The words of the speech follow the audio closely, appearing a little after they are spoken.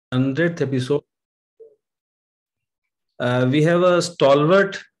100th episode. We have a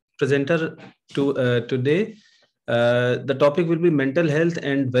stalwart presenter today. The topic will be mental health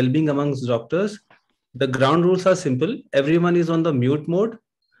and well-being amongst doctors. The ground rules are simple. Everyone is on the mute mode.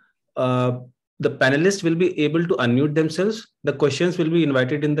 Uh, the panelists will be able to unmute themselves. The questions will be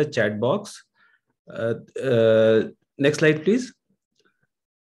invited in the chat box. Uh, uh, Next slide, please.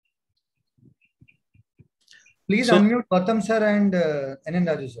 Please unmute Gautam sir and NN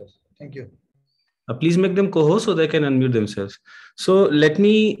Raju sir. Thank you. Please make them co-hosts so they can unmute themselves. So let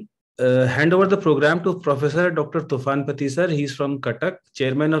me hand over the program to Professor Dr. Tufan Pati sir. He's from Cuttack,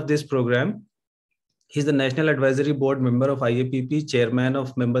 chairman of this program. He's the National Advisory Board member of IAPP, chairman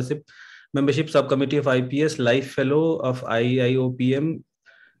of membership subcommittee of IPS, life fellow of IIOPM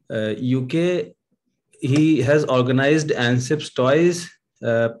UK. He has organized ANSIPs twice,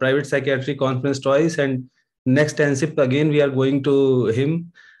 private psychiatry conference twice, and next ANSIP again we are going to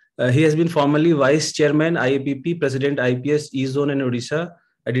him. He has been formerly Vice Chairman, IAPP, President, IPS, E-Zone and Odisha,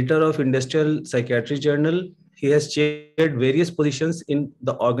 editor of Industrial Psychiatry Journal. He has chaired various positions in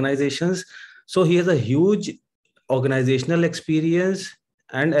the organizations. So he has a huge organizational experience.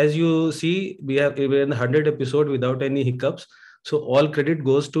 And as you see, we're in the 100th episode without any hiccups. So all credit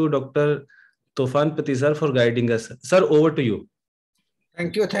goes to Dr. Tufan Pati sir for guiding us. Sir, over to you.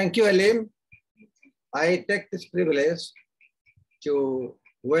 Thank you, Alim. I take this privilege to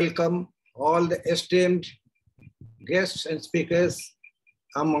welcome all the esteemed guests and speakers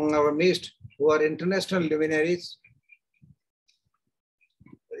among our midst who are international luminaries.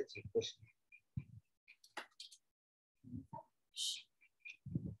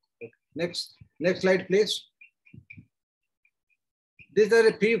 Next slide, please. These are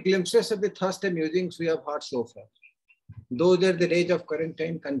a few glimpses of the Thursday musings we have had so far. Those are the days of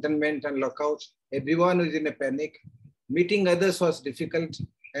quarantine, containment, and lockouts. Everyone was in a panic. Meeting others was difficult,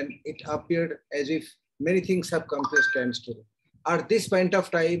 and it appeared as if many things have come to a standstill. At this point of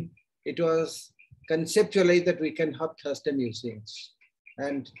time, it was conceptualized that we can have Thursday musings.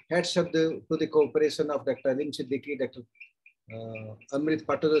 And hats off to the cooperation of Dr. Alim Siddiqui, Dr. Amrit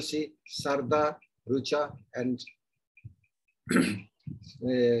Patodosi, Sarda, Rucha, and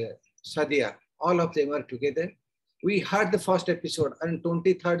Sadia. All of them are together. We had the first episode on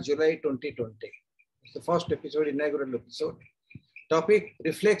 23rd July 2020. It's the first episode, inaugural episode. Topic,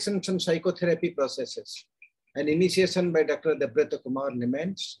 reflections on psychotherapy processes. An initiation by Dr. Debrata Kumar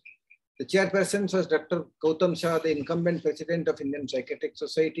Nemens. The chairperson was Dr. Gautam Shah, the incumbent president of Indian Psychiatric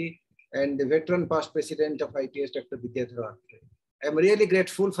Society, and the veteran past president of IPS, Dr. Vidyadhar. I'm really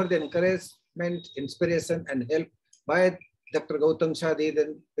grateful for the encouragement, inspiration, and help by Dr. Gautam Shah,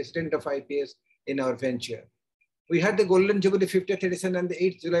 the president of IPS, in our venture. We had the Golden Jubilee 50th edition on the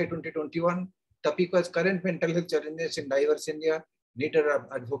 8th July 2021. Topic was current mental health challenges in diverse India, need of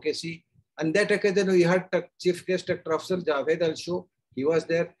advocacy. On that occasion, we had Chief Guest Dr. Afzal Javed also. He was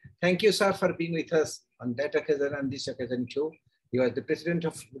there. Thank you, sir, for being with us on that occasion and this occasion too. He was the president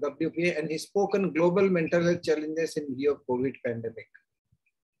of WPA and he spoke on global mental health challenges in view of COVID pandemic.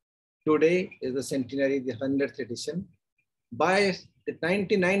 Today is the centenary, the 100th edition. By the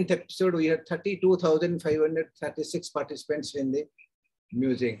 99th episode, we had 32,536 participants in the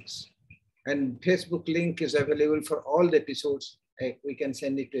musings. And Facebook link is available for all the episodes. We can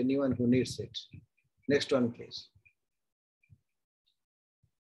send it to anyone who needs it. Next one, please.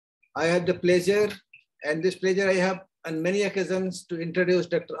 I had the pleasure, and this pleasure I have on many occasions to introduce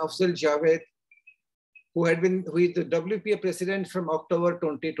Dr. Afzal Javed, who is the WPA president from October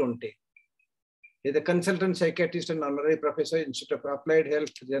 2020. He is a consultant psychiatrist and honorary professor, Institute of Applied Health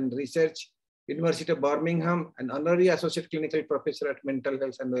and Research, University of Birmingham, and honorary associate clinical professor at Mental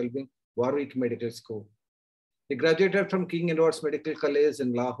Health and Wellbeing, Warwick Medical School. He graduated from King Edward's Medical College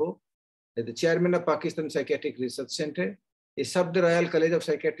in Lahore. He is the chairman of Pakistan Psychiatric Research Center. He served the Royal College of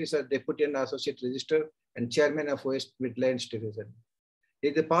Psychiatrists as Deputy and Associate Registrar and Chairman of West Midlands Division. He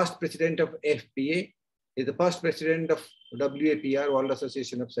is the past president of FPA. He is the past president of WAPR, World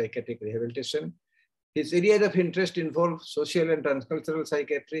Association of Psychiatric Rehabilitation. His areas of interest involve social and transcultural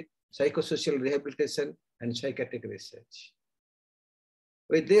psychiatry, psychosocial rehabilitation, and psychiatric research.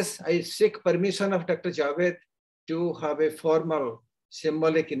 With this, I seek permission of Dr. Javed to have a formal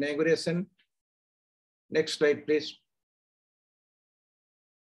symbolic inauguration. Next slide, please.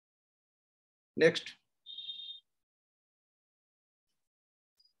 Next.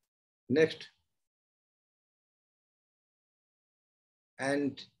 Next.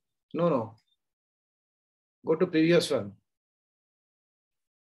 And no. Go to previous one.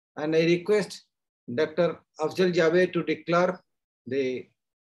 And I request Dr. Afzal Javed to declare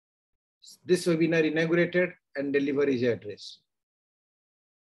this webinar inaugurated and deliver his address.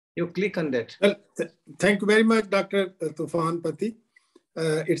 You click on that. Well, thank you very much, Dr. Tufan Pati.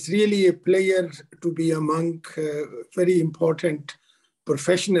 It's really a pleasure to be among very important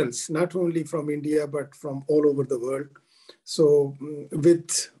professionals, not only from India, but from all over the world. So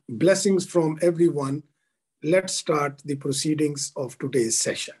with blessings from everyone, let's start the proceedings of today's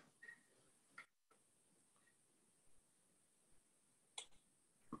session.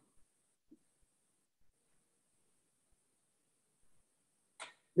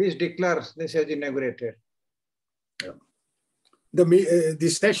 Please declare this as inaugurated. Yeah. The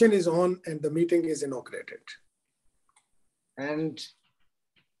session is on and the meeting is inaugurated. And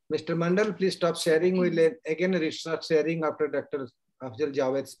Mr. Mandal, please stop sharing. We'll again restart sharing after Dr. Afzal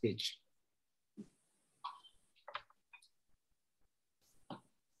Javed's speech.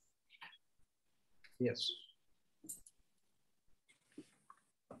 Yes.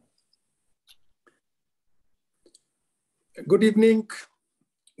 Good evening,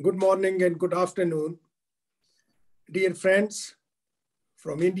 good morning, and good afternoon. Dear friends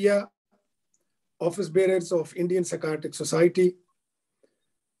from India, office bearers of Indian Psychiatric Society,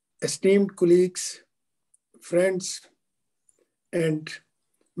 esteemed colleagues, friends, and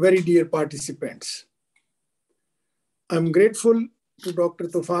very dear participants. I'm grateful to Dr.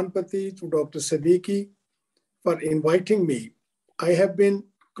 Tufan Pati, to Dr. Siddiqui for inviting me. I have been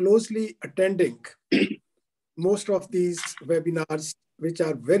closely attending most of these webinars, which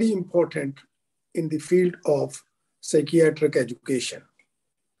are very important in the field of psychiatric education.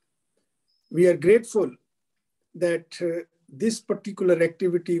 We are grateful that this particular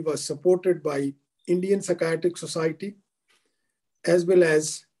activity was supported by Indian Psychiatric Society, as well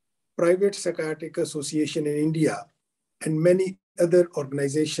as Private Psychiatric Association in India, and many other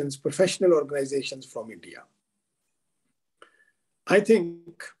organizations, professional organizations from India. I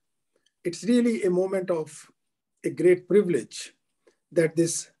think it's really a moment of a great privilege that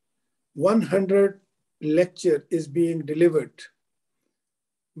this 100th lecture is being delivered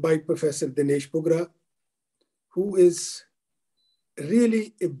by Professor Dinesh Bogra, who is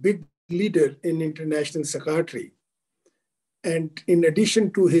really a big leader in international psychiatry. And in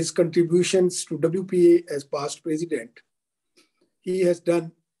addition to his contributions to WPA as past president, he has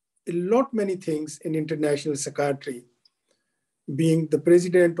done a lot many things in international psychiatry, being the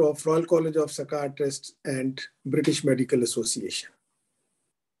president of Royal College of Psychiatrists and British Medical Association.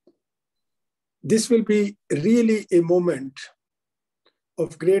 This will be really a moment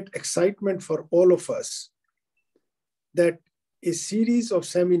of great excitement for all of us, that a series of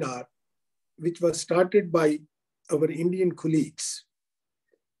seminars, which was started by our Indian colleagues,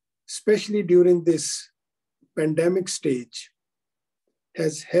 especially during this pandemic stage,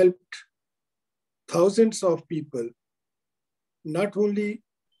 has helped thousands of people not only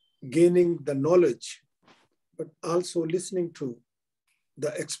gaining the knowledge, but also listening to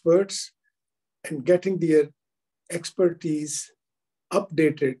the experts and getting their expertise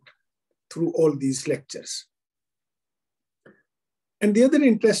updated through all these lectures. And the other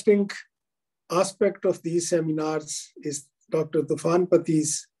interesting aspect of these seminars is Dr. Tufan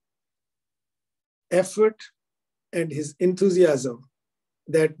Pati's effort and his enthusiasm,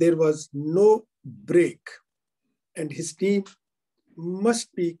 that there was no break, and his team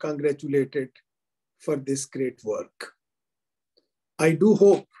must be congratulated for this great work. I do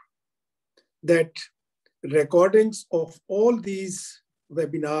hope that recordings of all these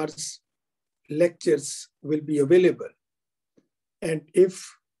webinars, lectures will be available. And if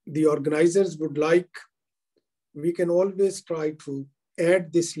the organizers would like, we can always try to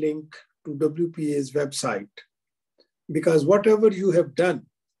add this link to WPA's website, because whatever you have done,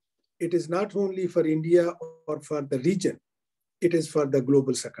 it is not only for India or for the region, it is for the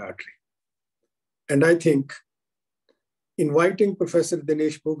global psychiatry. And I think inviting Professor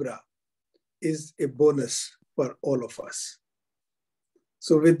Dinesh Bogra is a bonus for all of us.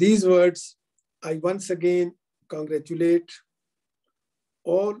 So with these words, I once again congratulate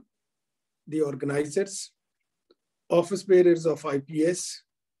all the organizers, office bearers of IPS,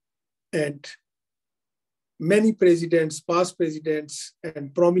 and many presidents, past presidents,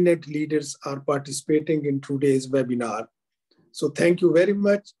 and prominent leaders are participating in today's webinar. So thank you very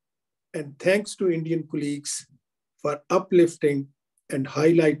much. And thanks to Indian colleagues for uplifting and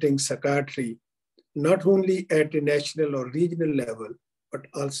highlighting psychiatry, not only at a national or regional level, but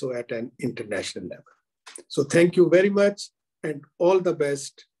also at an international level. So thank you very much, and all the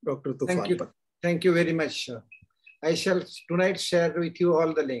best, Dr. Tufan. Thank you. Thank you very much, sir. I shall tonight share with you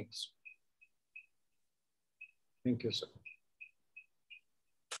all the links. Thank you, sir.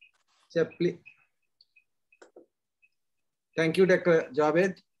 Sir, please. Thank you, Dr.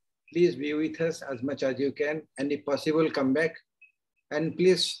 Javed. Please be with us as much as you can, and if possible, come back. And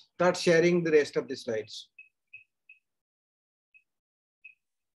please start sharing the rest of the slides.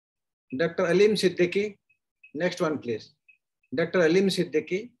 Dr. Alim Siddiqui, next one please. Dr. Alim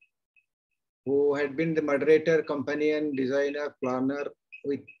Siddiqui, who had been the moderator, companion, designer, planner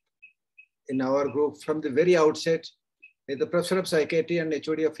in our group from the very outset, is the professor of psychiatry and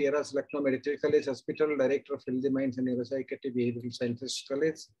HOD of ERA's Lucknow Medical College Hospital, director of Healthy Minds and Neuropsychiatry Behavioral Sciences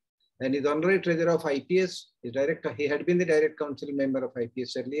College, and is honorary treasurer of IPS. He had been the direct council member of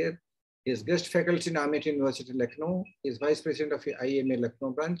IPS earlier. He is guest faculty in Amit University, Lucknow. He is vice president of IMA Lucknow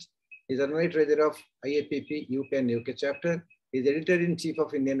branch. He is honorary treasurer of IAPP UK and UK chapter. He is editor-in-chief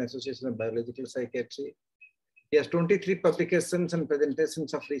of Indian Association of Biological Psychiatry. He has 23 publications and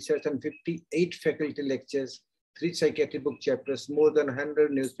presentations of research and 58 faculty lectures, 3 psychiatry book chapters, more than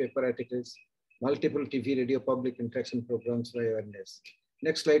 100 newspaper articles, multiple TV, radio, public interaction programs for awareness.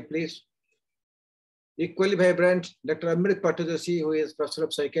 Next slide, please. Equally vibrant, Dr. Amrit Patajoshi, who is professor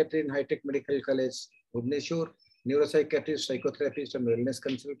of psychiatry in High Tech Medical College, Bhubaneswar, neuropsychiatrist, psychotherapist, and wellness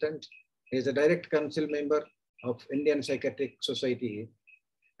consultant. He is a direct council member of Indian Psychiatric Society,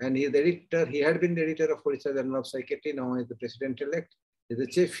 and he is the editor. He had been the editor of Odisha Journal of Psychiatry. Now he is the president-elect. He is the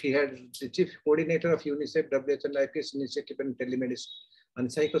chief. He had the chief coordinator of UNICEF, WHO, and IPS initiative and telemedicine and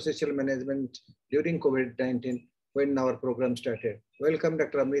psychosocial management during COVID-19 when our program started. Welcome,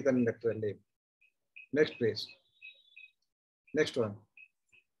 Dr. Amrit and Dr. Alim. Next, please. Next one.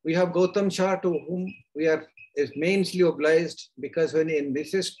 We have Gautam Shah, to whom we are immensely obliged, because when he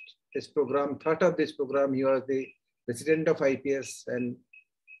envisaged this program, thought of this program, he was the president of IPS and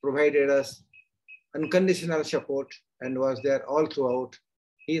provided us unconditional support and was there all throughout.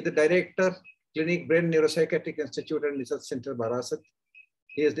 He is the director, Clinic Brain Neuropsychiatric Institute and Research Center, Barasat.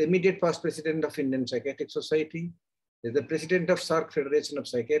 He is the immediate past president of Indian Psychiatric Society. He is the president of SARC Federation of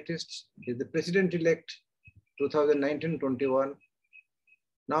Psychiatrists. He is the president-elect 2019-21.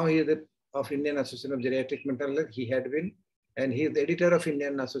 Now he is of Indian Association of Geriatric Mental Health. He had been, and he is the editor of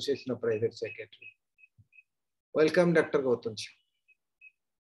Indian Association of Private Psychiatry. Welcome, Dr. Gautam Shah.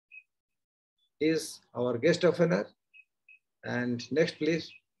 He is our guest of honor. And next,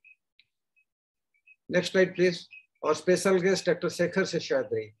 please. Next slide, please. Our special guest, Dr. Shekhar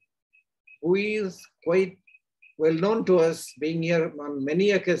Seshadri, who is quite well known to us, being here on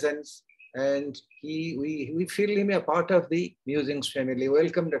many occasions, and we feel him a part of the Musings family.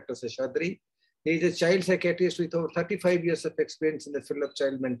 Welcome, Dr. Seshadri. He is a child psychiatrist with over 35 years of experience in the field of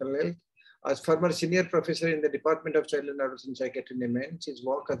child mental health. As former senior professor in the Department of Child and Adolescent Psychiatry in MNs, his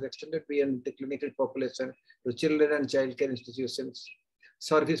work has extended beyond the clinical population to children and child care institutions,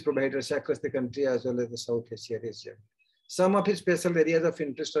 service providers across the country as well as the South Asia region. Some of his special areas of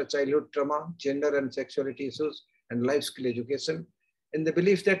interest are childhood trauma, gender and sexuality issues, and life skill education, in the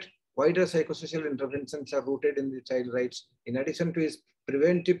belief that wider psychosocial interventions are rooted in the child rights. In addition to his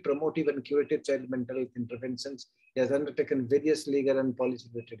preventive, promotive, and curative child mental health interventions, he has undertaken various legal and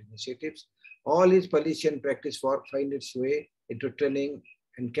policy-related initiatives. All his policy and practice work find its way into training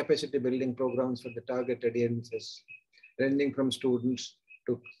and capacity building programs for the target audiences, ranging from students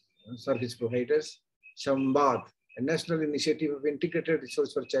to service providers. Shambad, a national initiative of integrated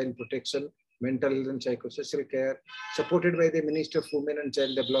resource for child protection, mental health and psychosocial care, supported by the Minister of Women and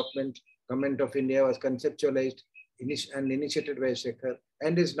Child Development, Government of India, was conceptualized and initiated by Shekhar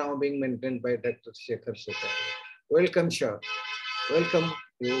and is now being maintained by Dr. Shekhar Shekhar. Welcome, Shah. Welcome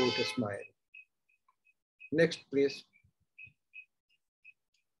you to Smile. Next, please.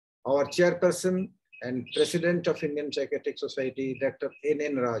 Our chairperson and president of Indian Psychiatric Society, Dr.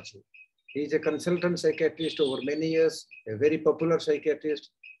 N.N. Raju. He is a consultant psychiatrist over many years, a very popular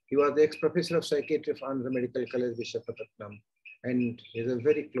psychiatrist. He was the ex-professor of psychiatry of Andhra Medical College, Vishakhapatnam, and is a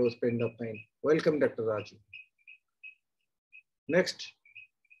very close friend of mine. Welcome, Dr. Raju. Next,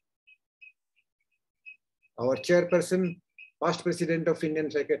 our chairperson, past president of Indian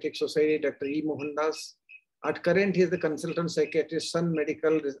Psychiatric Society, Dr. E. Mohandas. At current, he is the consultant psychiatrist, Sun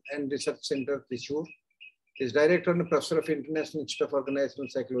Medical and Research Center, Thrissur. He is director and professor of International Institute of Organizational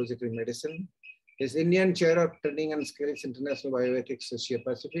Psychological Medicine. He is Indian Chair of Training and Skills International Bioethics Asia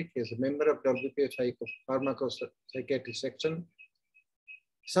Pacific. He is a member of WPA Pharmacopsychiatry section.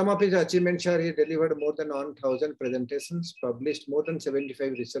 Some of his achievements are he delivered more than 1,000 presentations, published more than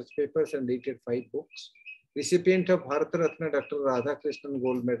 75 research papers, and edited 5 books. Recipient of Bharat Ratna Dr. Radhakrishnan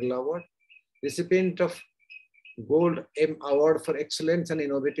Gold Medal Award. Recipient of Gold M Award for Excellence and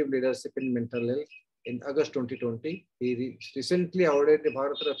Innovative Leadership in Mental Health in August 2020. He recently awarded the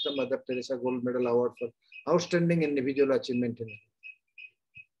Bharat Ratna Mother Teresa Gold Medal Award for Outstanding Individual Achievement in Health.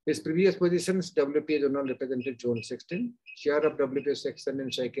 His previous positions: WPA Journal Representative Zone 16, Chair of WPA Section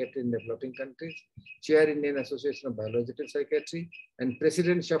in Psychiatry in Developing Countries, Chair Indian Association of Biological Psychiatry, and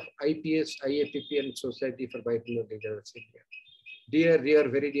President of IPS, IAPP and Society for Bipolar Disorders India. Dear,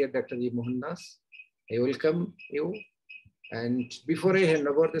 very dear Dr. E. Mohandas, I welcome you. And before I hand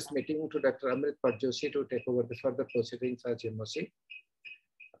over this meeting to Dr. Amrit Patjoshi to take over the further proceedings as MOC,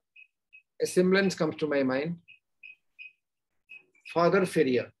 a semblance comes to my mind. Father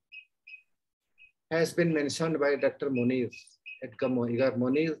Feria has been mentioned by Dr. Moniz, Edgar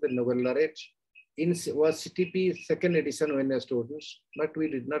Moniz, the Nobel laureate, was CTP second edition when we were students, but we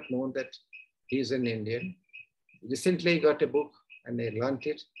did not know that he is an Indian. Recently, I got a book and I learned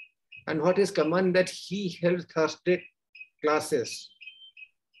it. And what is common that he held Thursday classes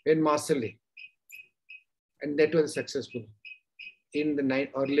in Marseille, and that was successful in the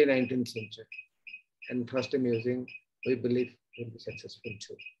early 19th century. And Thursday musing, we believe, will be successful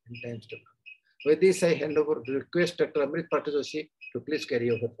too in times to come. With this, I hand over to request Dr. Amrit Patjoshi to please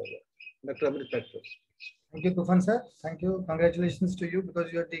carry over forward. Dr. Amrit Patjoshi. Thank you, Tufan sir. Thank you. Congratulations to you,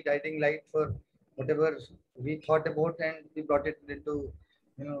 because you are the guiding light for whatever we thought about and we brought it into,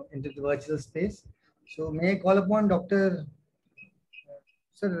 into the virtual space. So may I call upon Dr.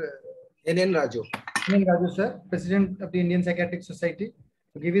 Sir N.N. Raju. N.N. Raju sir, President of the Indian Psychiatric Society,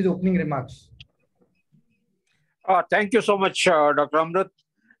 to give his opening remarks. Thank you so much, Dr. Amrit.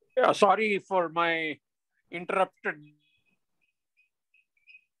 Sorry for my interrupted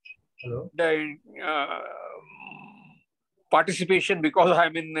participation, because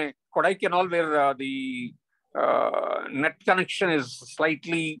I'm in Kodaikanal, where the net connection is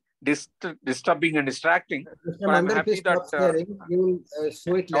slightly disturbing and distracting. Mr. Mandan, please stop sharing. You will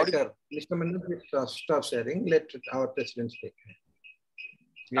show it later. Mr. Mandan, please stop sharing. Let our president speak.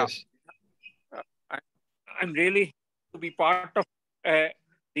 Yes. I'm really happy to be part of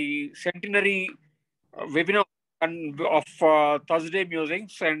the centenary webinar of Thursday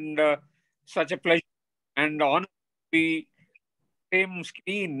Musings, and such a pleasure and honor to be same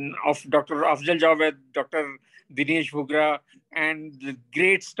screen of Dr. Afzal Javed, Dr. Dinesh Bhugra, and the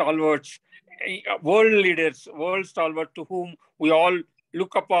great stalwarts, world leaders, world stalwarts to whom we all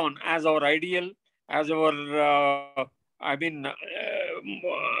look upon as our ideal, as our,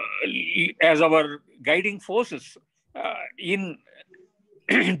 as our guiding forces in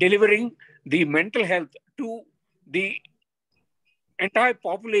delivering the mental health to the entire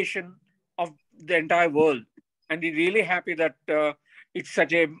population of the entire world. And we're really happy that it's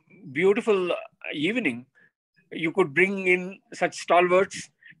such a beautiful evening. You could bring in such stalwarts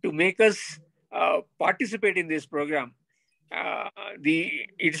to make us participate in this program.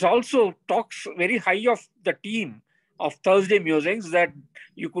 It also talks very high of the team of Thursday Musings, that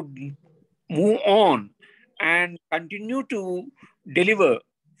you could move on and continue to deliver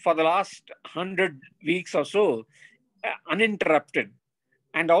for the last 100 weeks or so, uninterrupted.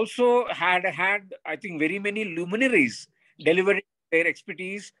 And also had, I think, very many luminaries delivering their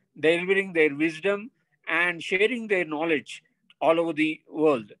expertise, delivering their wisdom, and sharing their knowledge all over the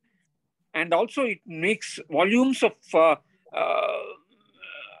world. And also it makes volumes of a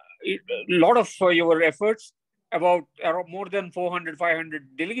lot of your efforts. About more than 400,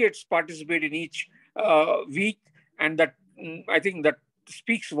 500 delegates participate in each week. And that, I think, that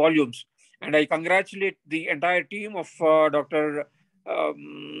speaks volumes. And I congratulate the entire team of Dr.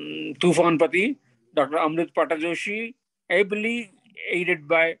 Tufan Pati, Dr. Amrit Patjoshi, ably aided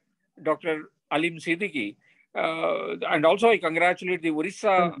by Dr. Alim Siddiqui. And also I congratulate the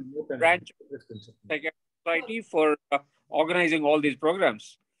Orissa branch of Psychiatric Society for organizing all these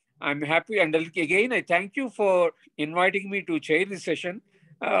programs. I'm happy, and again, I thank you for inviting me to chair this session.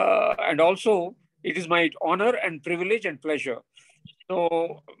 And also, it is my honor and privilege and pleasure.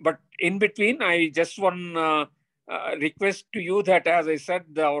 So, but in between, I just one request to you that, as I said,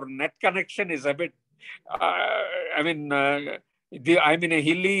 our net connection is a bit, I'm in a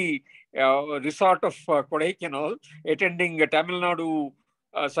hilly resort of Kodaikanal, attending Tamil Nadu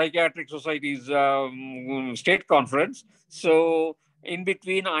Psychiatric Society's state conference. So in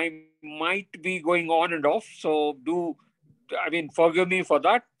between, I might be going on and off. So forgive me for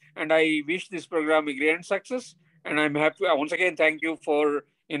that. And I wish this program a grand success. And I'm happy. Once again, thank you for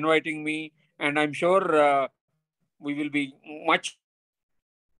inviting me. And I'm sure we will be much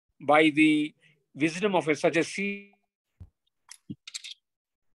by the wisdom of such a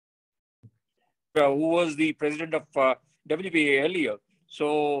who was the president of WPA earlier.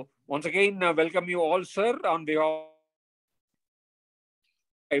 So once again, welcome you all, sir. On behalf,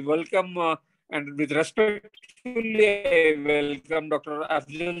 I welcome and with respectfully, I welcome Dr.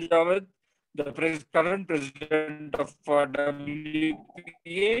 Afzal Javed, the current president of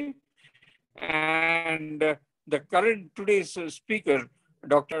WPA, and the current today's speaker,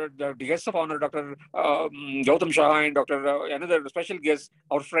 the guest of honor, Dr. Gautam Shah, and Dr. Another special guest,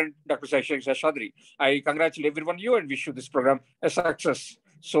 our friend, Dr. Seshadri. I congratulate everyone you and wish you this program a success.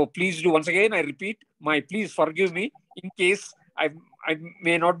 So please do, once again, I repeat, please forgive me in case I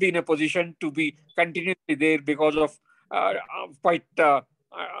may not be in a position to be continuously there because of quite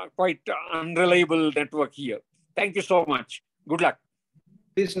unreliable network here. Thank you so much. Good luck.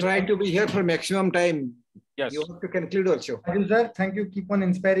 Please try to be here for maximum time. Yes. You have to conclude also. Thank you, sir. Thank you. Keep on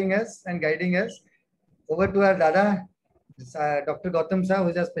inspiring us and guiding us. Over to our Dada, Dr. Gautam Sir, who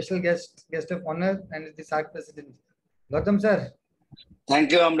is a special guest of honor and is the SARC president. Gautam sir.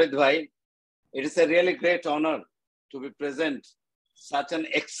 Thank you, Amrit Bhai. It is a really great honor to be present such an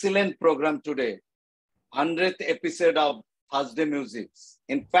excellent program today. 100th episode of Thursday Musics.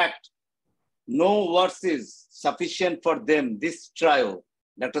 In fact, no words is sufficient for them, this trio,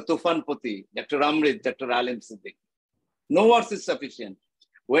 Dr. Tufan Poti, Dr. Amrit, Dr. Alim Siddiq. No words is sufficient.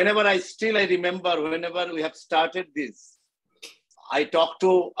 Whenever I remember, whenever we have started this, I talked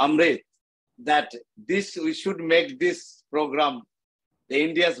to Amrit that we should make this program the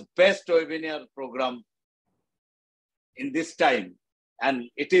India's best webinar program in this time. And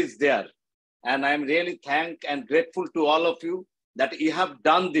it is there. And I'm really thankful and grateful to all of you that you have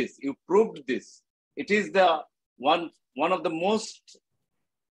done this. You proved this. It is the one of the most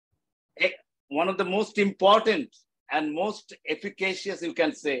important and most efficacious, you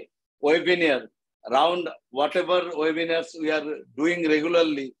can say, webinar around whatever webinars we are doing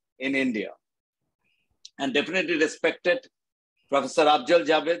regularly in India. And definitely respected Professor Afzal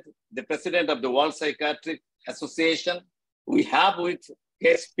Javed, the president of the World Psychiatric Association. We have with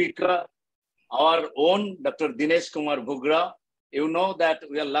guest speaker our own Dr. Dinesh Kumar Bhugra. You know that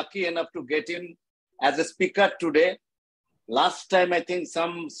we are lucky enough to get him as a speaker today. Last time, I think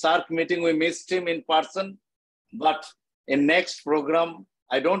some SARC meeting, we missed him in person, but in next program,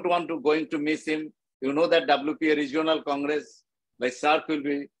 I don't want to going to miss him. You know that WPA Regional Congress by SARC will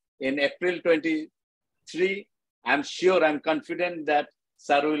be in April 23. I'm sure, I'm confident that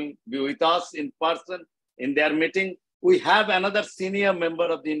Sir will be with us in person in their meeting. We have another senior member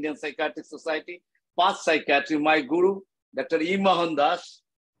of the Indian Psychiatric Society, past psychiatry, my guru, Dr. E. Mohan Das.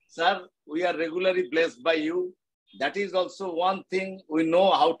 Sir, we are regularly blessed by you. That is also one thing we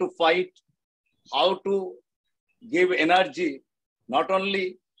know how to fight, how to give energy, not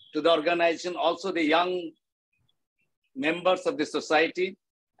only to the organization, also the young members of the society.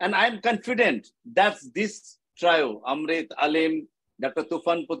 And I'm confident that this trio, Amrit, Alim, Dr.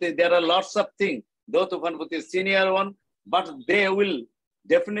 Tufan Poti, there are lots of things. Though Tufan Poti is senior one, but they will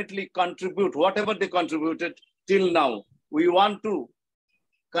definitely contribute whatever they contributed till now. We want to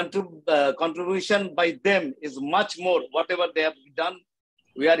contribution by them is much more, whatever they have done.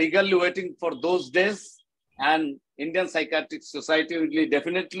 We are eagerly waiting for those days, and Indian Psychiatric Society will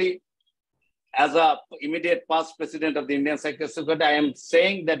definitely, as a immediate past president of the Indian Psychiatric Society, I am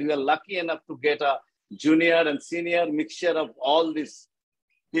saying that we are lucky enough to get a junior and senior mixture of all these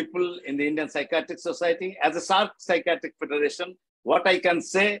people in the Indian Psychiatric Society. As a SARC Psychiatric Federation, what I can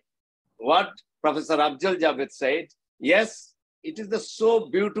say, what Professor Afzal Javed said, yes, it is the so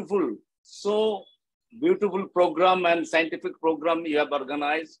beautiful program and scientific program you have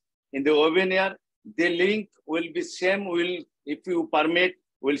organized in the webinar. The link will be same, if you permit,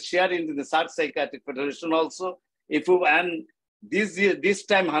 we'll share in the SARC Psychiatric Federation also. And this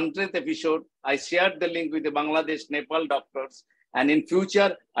time 100th episode, I shared the link with the Bangladesh, Nepal doctors. And in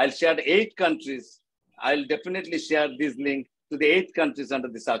future, I'll share 8 countries. I'll definitely share this link to the 8 countries under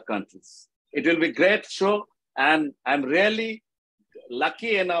the SARC countries. It will be a great show. And I'm really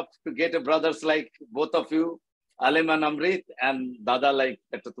lucky enough to get a brothers like both of you, Alim and Amrit, and Dada like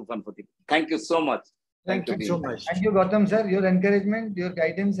Dr. Tufan Poti. Thank you so much. Thank you so much. Thank you, Gautam sir. Your encouragement, your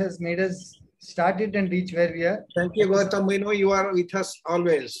guidance has made us start it and reach where we are. Thank you, Gautam. We know you are with us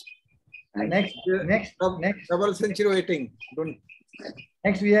always. Next. Double century waiting.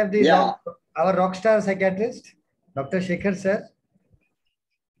 Next, we have our rock star psychiatrist, Dr. Shekhar sir.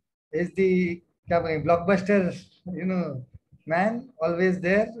 Is the blockbuster, man, always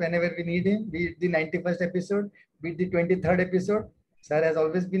there whenever we need him. Be it the 91st episode, be it the 23rd episode. Sir has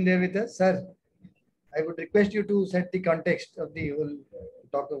always been there with us. Sir, I would request you to set the context of the whole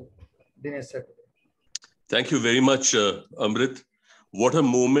talk of Dinesh sir. Thank you very much, Amrit. What a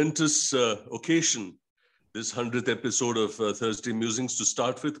momentous occasion, this 100th episode of Thursday Musings. To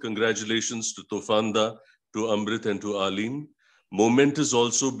start with, congratulations to Tofanda, to Amrit and to Alim. Momentous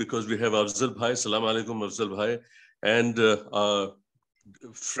also because we have Afzal Bhai, Salam Alaikum Afzal Bhai, and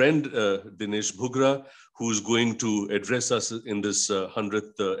friend Dinesh Bhugra, who's going to address us in this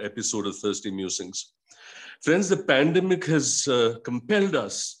 100th episode of Thursday Musings. Friends, the pandemic has compelled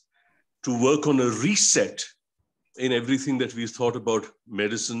us to work on a reset in everything that we thought about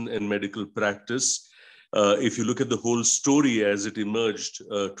medicine and medical practice. If you look at the whole story as it emerged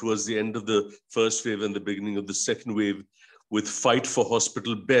towards the end of the first wave and the beginning of the second wave, with fight for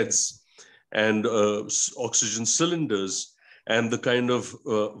hospital beds and oxygen cylinders, and the kind of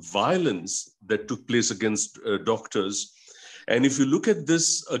violence that took place against doctors. And if you look at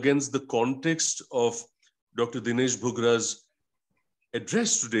this against the context of Dr. Dinesh Bhugra's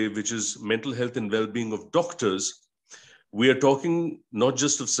address today, which is mental health and well-being of doctors, we are talking not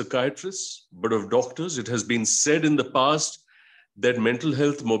just of psychiatrists, but of doctors. It has been said in the past that mental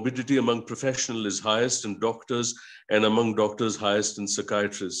health morbidity among professionals is highest in doctors and among doctors highest in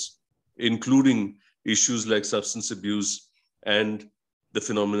psychiatrists, including issues like substance abuse and the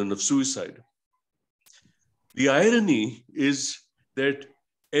phenomenon of suicide. The irony is that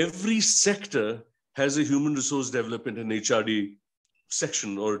every sector has a human resource development and HRD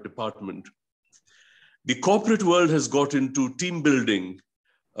section or department. The corporate world has got into team building,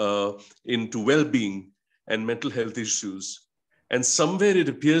 into well-being and mental health issues. And somewhere it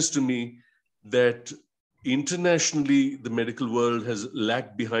appears to me that internationally, the medical world has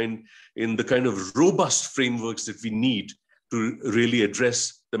lagged behind in the kind of robust frameworks that we need to really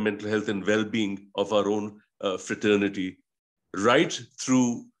address the mental health and well-being of our own fraternity, right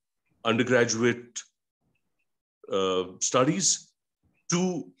through undergraduate studies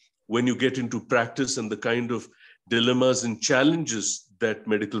to when you get into practice and the kind of dilemmas and challenges that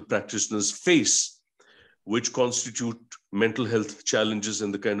medical practitioners face, which constitute mental health challenges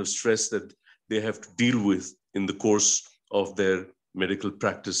and the kind of stress that they have to deal with in the course of their medical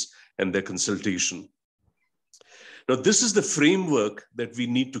practice and their consultation. Now, this is the framework that we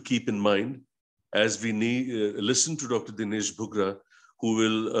need to keep in mind as we listen to Dr. Dinesh Bhugra, who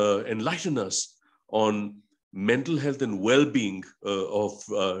will enlighten us on mental health and well-being of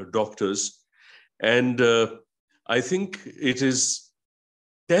doctors. And I think it is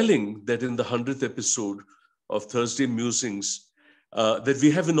telling that in the 100th episode of Thursday Musings, that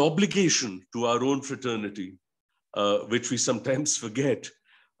we have an obligation to our own fraternity, which we sometimes forget,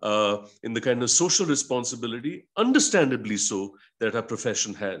 in the kind of social responsibility, understandably so, that our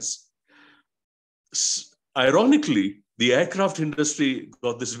profession has. Ironically, the aircraft industry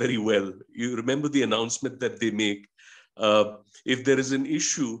got this very well. You remember the announcement that they make. If there is an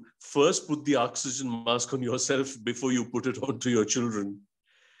issue, first put the oxygen mask on yourself before you put it on to your children.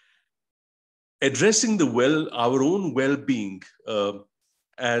 Addressing our own well-being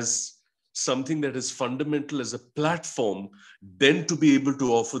as something that is fundamental as a platform, then to be able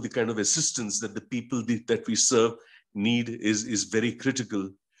to offer the kind of assistance that the people that we serve need is very critical,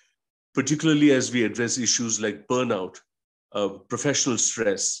 particularly as we address issues like burnout, professional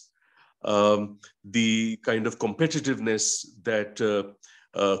stress, the kind of competitiveness that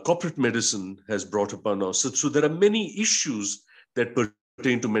corporate medicine has brought upon us. So there are many issues that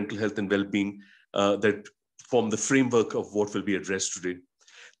pertain to mental health and well-being that form the framework of what will be addressed today.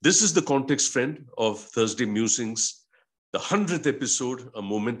 This is the context, friend, of Thursday Musings, the 100th episode, a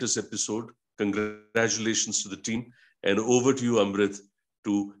momentous episode. Congratulations to the team. And over to you, Amrit,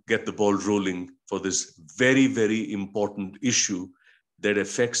 to get the ball rolling for this very, very important issue that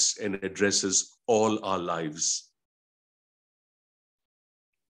affects and addresses all our lives.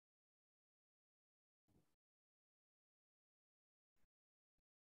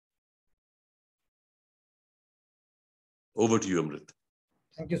 Over to you, Amrit.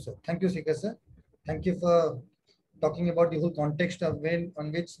 Thank you, sir. Thank you, Sikha, sir. Thank you for talking about the whole context of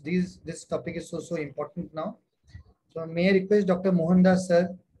on which this topic is so important now. So may I request Dr. Mohandas,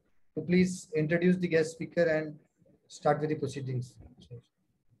 sir, to please introduce the guest speaker and start with the proceedings.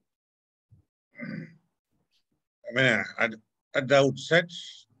 I mean, at the outset,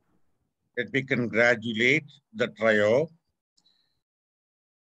 let me congratulate the trio,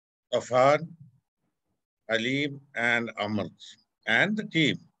 Tufan, Aleem, and Amrit, and the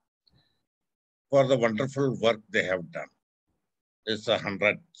team for the wonderful work they have done. It's the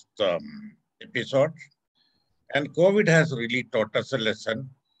 100th episode, and COVID has really taught us a lesson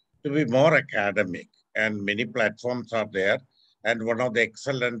to be more academic, and many platforms are there, and one of the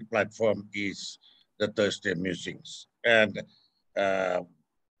excellent platforms is the Thursday Musings, and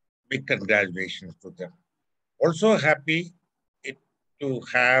big congratulations to them. Also happy to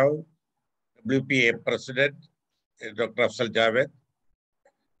have WPA President, Dr. Afzal Javed.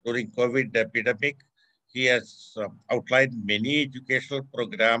 During COVID epidemic, he has outlined many educational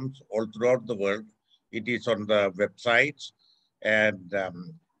programs all throughout the world. It is on the websites, and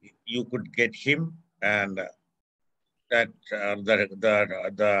you could get him, and that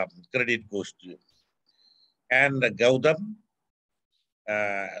the credit goes to you. And Gautam,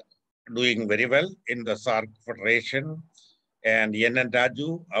 doing very well in the SARC Federation, and N.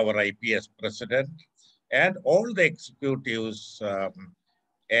 Raju, our IPS president, and all the executives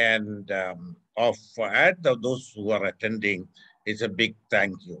and those who are attending, is a big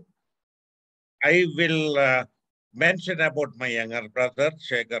thank you. I will mention about my younger brother,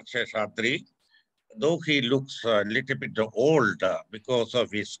 Shekhar Sheshadri. Though he looks a little bit old because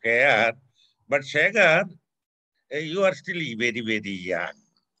of his hair, but Shekhar, you are still very, very young.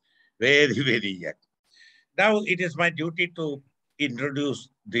 Very, very young. Now it is my duty to introduce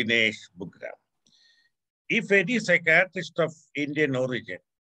Dinesh Bugra. If any psychiatrist of Indian origin,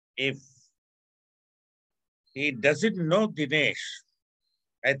 if he doesn't know Dinesh,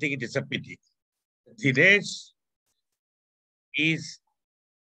 I think it is a pity. Dinesh is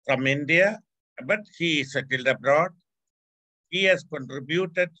from India, but he is settled abroad. He has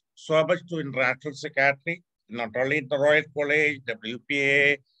contributed so much to international psychiatry, not only in the Royal College,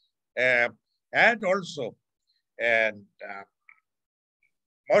 WPA, and also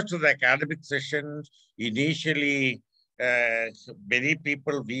most of the academic sessions, initially, many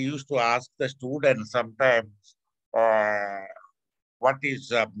people, we used to ask the students sometimes, what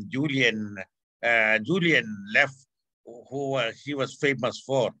is Julian left, who he was famous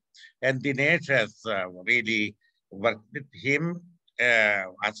for. And Dinesh has really worked with him,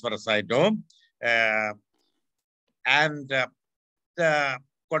 as far as I know. And the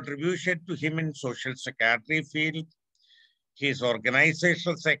contribution to him in social psychiatry field, his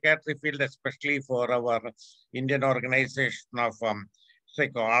organizational psychiatry field, especially for our Indian organization of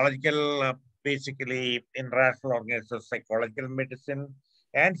psychological, basically international organization of psychological medicine.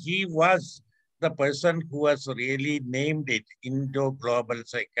 And he was the person who has really named it Indo-Global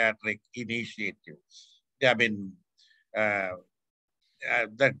Psychiatric Initiative. I mean,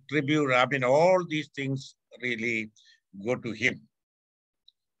 the tribute, I mean, all these things really go to him.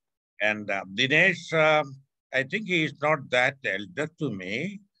 And Dinesh, I think he is not that elder to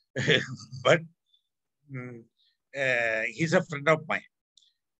me, but he's a friend of mine.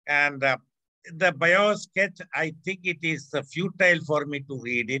 And the bio sketch, I think it is futile for me to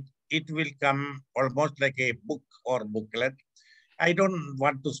read it. It will come almost like a book or booklet. I don't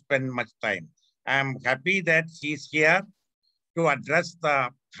want to spend much time. I'm happy that he's here to address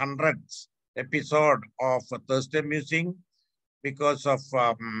the 100th episode of Thursday Musing because of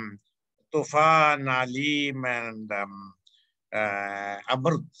Tufan, Alim, and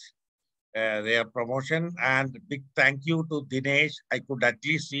Amrut, their promotion. And big thank you to Dinesh. I could at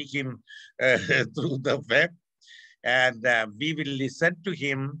least see him through the web. And we will listen to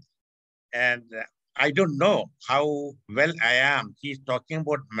him. And I don't know how well I am. He's talking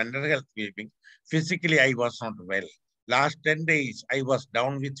about mental health well-being. Physically, I was not well. Last 10 days, I was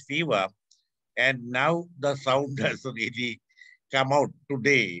down with fever. And now the sound has really come out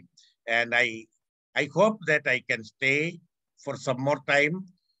today. And I hope that I can stay for some more time.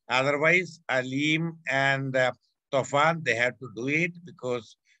 Otherwise, Alim and Tofan, they have to do it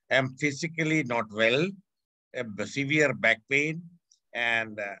because I'm physically not well, severe back pain,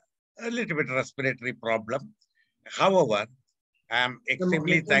 and a little bit respiratory problem. However, I'm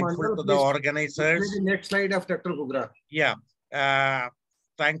extremely thankful to the organizers. The next slide of Dr. Bugra. Yeah,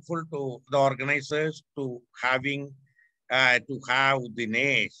 thankful to the organizers to have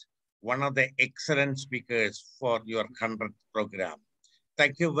Dinesh, one of the excellent speakers for your 100th program.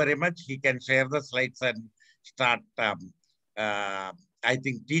 Thank you very much. He can share the slides and start, I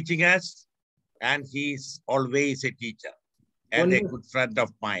think, teaching us. And he's always a teacher and a good friend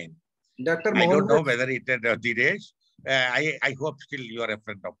of mine. Dr. I don't know whether it is Dinesh. I hope still you are a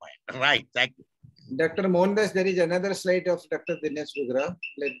friend of mine. Right, thank you. Dr. Mohandas, there is another slide of Dr. Dinesh Bugra.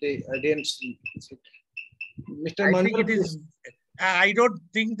 Let the audience see. Mr. I think it is. I don't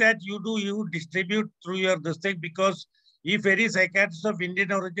think that you distribute through your this thing, because if any psychiatrist of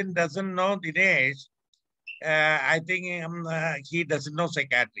Indian origin doesn't know Dinesh, I think he doesn't know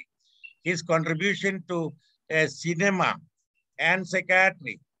psychiatry. His contribution to cinema and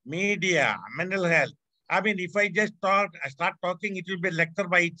psychiatry, media, mental health. I mean, if I just start talking, it will be a lecture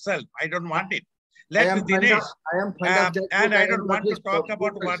by itself. I don't want it. Let Dinesh. And I don't want to talk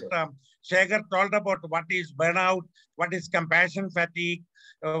about what Shekhar told about what is burnout, what is compassion fatigue,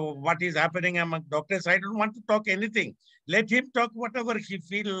 what is happening among doctors. I don't want to talk anything. Let him talk whatever he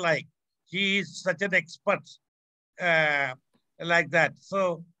feels like. He is such an expert like that.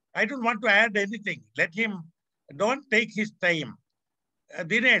 So I don't want to add anything. Let him, don't take his time.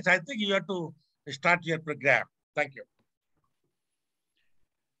 Dinesh, I think you have to start your program. Thank you.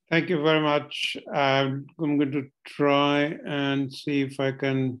 Thank you very much. I'm going to try and see if I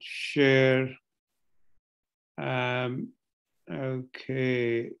can share.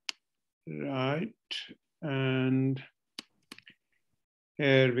 Okay, right. And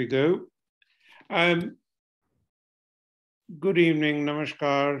here we go. Good evening,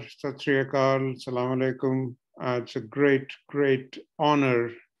 namaskar, sat sri akal, salam alaikum. It's a great, great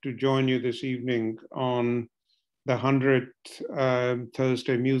honor to join you this evening on the 100th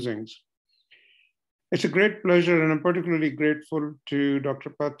Thursday Musings. It's a great pleasure, and I'm particularly grateful to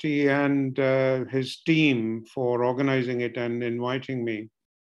Dr. Patti and his team for organizing it and inviting me.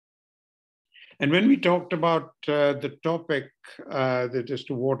 And when we talked about the topic, as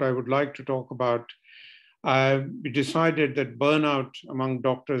to what I would like to talk about, we decided that burnout among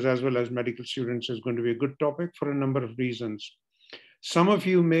doctors as well as medical students is going to be a good topic for a number of reasons. Some of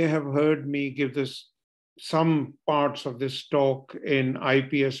you may have heard me give some parts of this talk in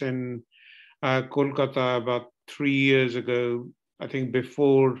IPS in Kolkata about 3 years ago, I think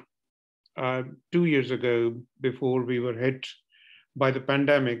 2 years ago, before we were hit by the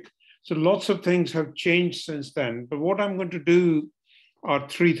pandemic. So lots of things have changed since then. But what I'm going to do are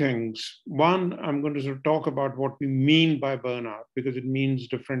three things. One, I'm going to sort of talk about what we mean by burnout, because it means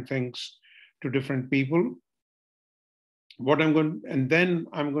different things to different people. And then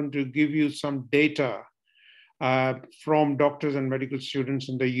I'm going to give you some data from doctors and medical students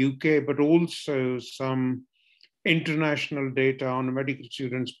in the UK, but also some international data on medical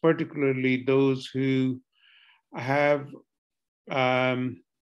students, particularly those who have, it'll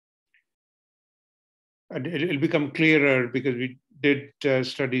become clearer because we did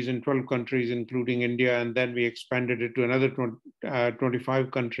studies in 12 countries, including India, and then we expanded it to another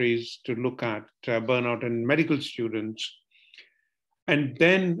 25 countries to look at burnout in medical students. And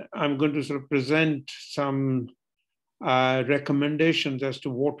then I'm going to sort of present some recommendations as to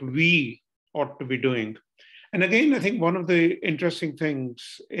what we ought to be doing. And again, I think one of the interesting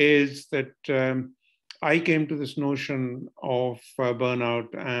things is that I came to this notion of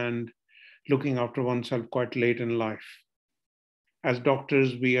burnout and looking after oneself quite late in life. As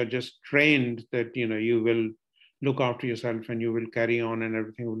doctors, we are just trained that, you will look after yourself and you will carry on and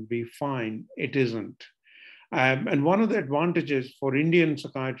everything will be fine. It isn't. And one of the advantages for Indian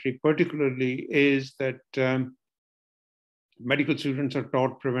psychiatry particularly is that medical students are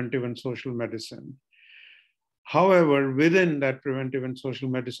taught preventive and social medicine. However, within that preventive and social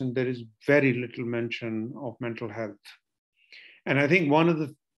medicine, there is very little mention of mental health. And I think one of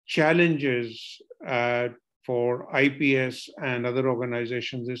the challenges for IPS and other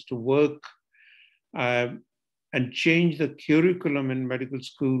organizations is to work and change the curriculum in medical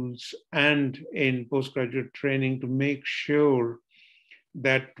schools and in postgraduate training to make sure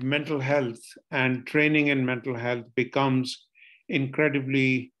that mental health and training in mental health becomes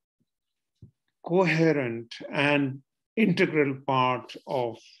incredibly coherent and integral part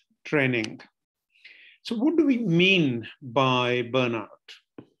of training. So what do we mean by burnout?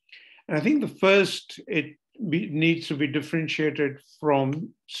 And I think the first, it needs to be differentiated from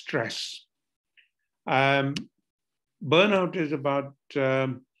stress. Burnout is about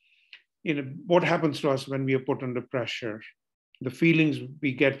what happens to us when we are put under pressure, the feelings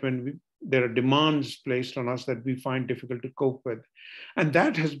we get when there are demands placed on us that we find difficult to cope with. And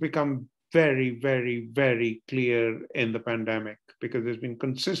that has become very, very, very clear in the pandemic, because there's been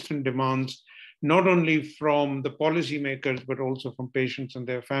consistent demands, not only from the policymakers, but also from patients and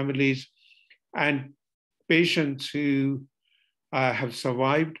their families, and patients who have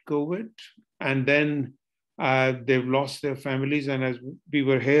survived COVID, and then they've lost their families. And as we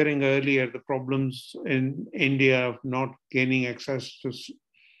were hearing earlier, the problems in India of not gaining access to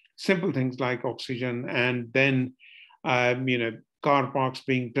simple things like oxygen, and then, car parks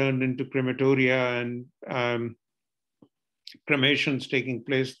being turned into crematoria and cremations taking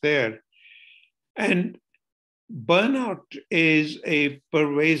place there. And burnout is a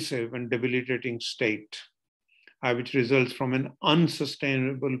pervasive and debilitating state, which results from an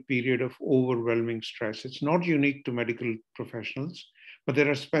unsustainable period of overwhelming stress. It's not unique to medical professionals, but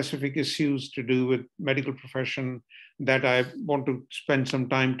there are specific issues to do with medical profession that I want to spend some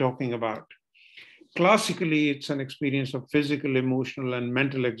time talking about. Classically, it's an experience of physical, emotional, and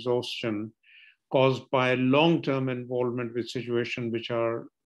mental exhaustion caused by long-term involvement with situations which are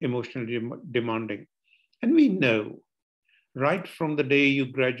emotionally demanding. And we know right from the day you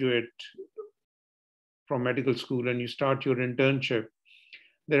graduate from medical school and you start your internship,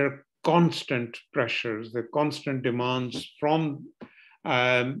 there are constant pressures, there are constant demands from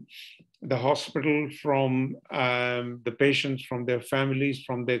the hospital, from the patients, from their families,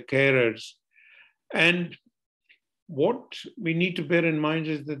 from their carers. And what we need to bear in mind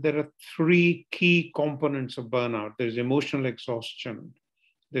is that there are three key components of burnout. There's emotional exhaustion,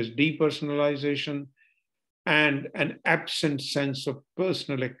 there's depersonalization, and an absent sense of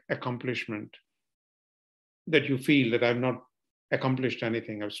personal accomplishment, that you feel that I've not accomplished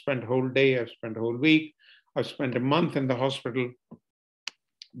anything. I've spent a whole day, I've spent a whole week, I've spent a month in the hospital,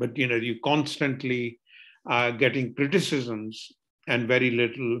 but you constantly are getting criticisms and very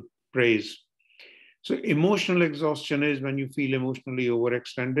little praise. So emotional exhaustion is when you feel emotionally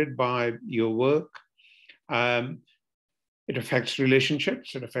overextended by your work. It affects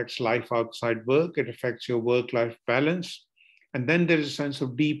relationships, it affects life outside work, it affects your work-life balance. And then there is a sense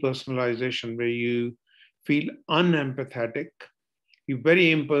of depersonalization where you feel unempathetic, you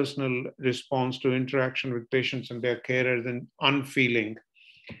very impersonal response to interaction with patients and their carers, and unfeeling.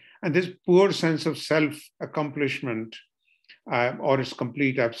 And this poor sense of self-accomplishment or its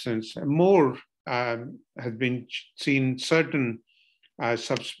complete absence, more has been seen in certain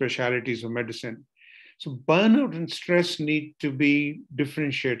subspecialties of medicine. So burnout and stress need to be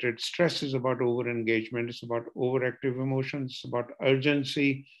differentiated. Stress is about over-engagement, it's about overactive emotions, it's about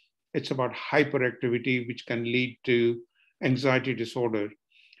urgency, it's about hyperactivity, which can lead to anxiety disorder.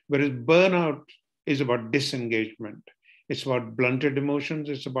 Whereas burnout is about disengagement. It's about blunted emotions,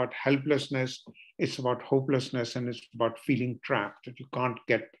 it's about helplessness, it's about hopelessness, and it's about feeling trapped, that you can't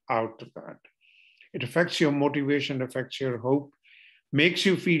get out of that. It affects your motivation, affects your hope, makes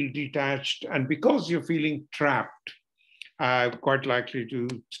you feel detached, and because you're feeling trapped, quite likely to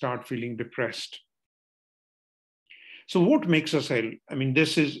start feeling depressed. So what makes us ill? I mean,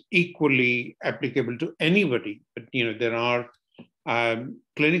 this is equally applicable to anybody, but there are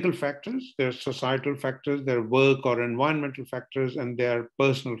clinical factors, there are societal factors, there are work or environmental factors, and there are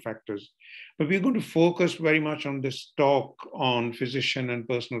personal factors. But we're going to focus very much on this talk on physician and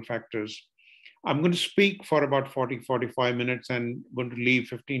personal factors. I'm going to speak for about 40-45 minutes and I'm going to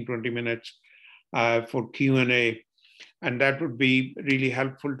leave 15-20 minutes for Q&A. And that would be really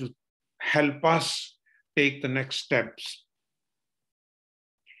helpful to help us take the next steps.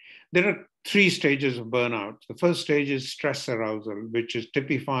 There are three stages of burnout. The first stage is stress arousal, which is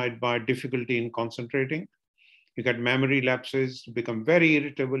typified by difficulty in concentrating. You get memory lapses, you become very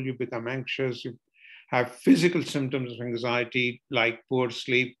irritable, you become anxious, you have physical symptoms of anxiety like poor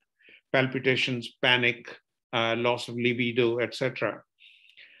sleep, palpitations, panic, loss of libido, etc.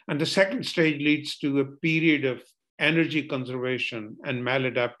 And the second stage leads to a period of energy conservation and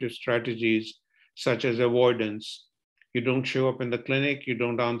maladaptive strategies such as avoidance. You don't show up in the clinic, you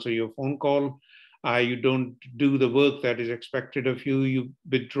don't answer your phone call, you don't do the work that is expected of you, you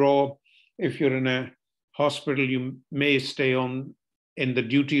withdraw. If you're in a hospital, you may stay on in the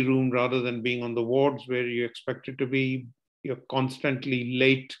duty room rather than being on the wards where you're expected to be. You're constantly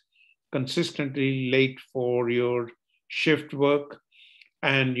late, consistently late for your shift work,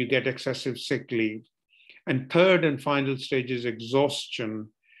 and you get excessive sick leave. And third and final stage is exhaustion,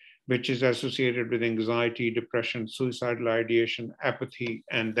 which is associated with anxiety, depression, suicidal ideation, apathy,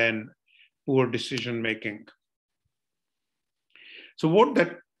 and then poor decision-making. So what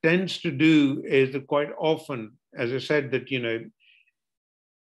that tends to do is that quite often, as I said, that you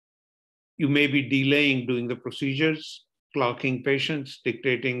may be delaying doing the procedures, clerking patients,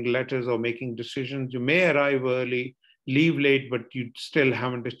 dictating letters, or making decisions. You may arrive early, leave late, but you still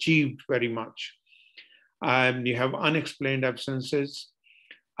haven't achieved very much. You have unexplained absences.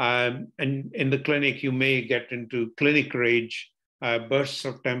 And in the clinic, you may get into clinic rage, bursts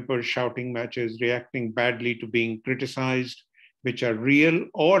of temper, shouting matches, reacting badly to being criticized, which are real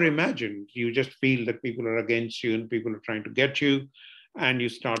or imagined. You just feel that people are against you and people are trying to get you, and you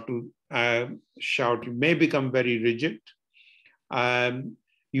start to shout. You may become very rigid.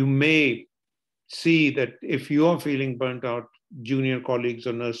 You may see that if you are feeling burnt out, junior colleagues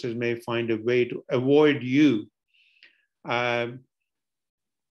or nurses may find a way to avoid you, to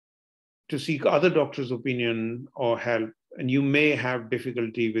seek other doctors' opinion or help. And you may have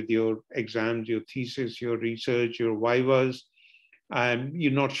difficulty with your exams, your thesis, your research, your vivas.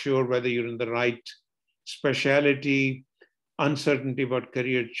 You're not sure whether you're in the right specialty, uncertainty about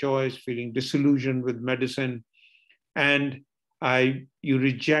career choice, feeling disillusioned with medicine. And you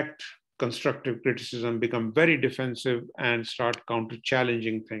reject constructive criticism, become very defensive, and start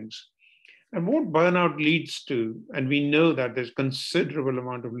counter-challenging things. And what burnout leads to, and we know that there's considerable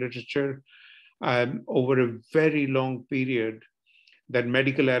amount of literature over a very long period, that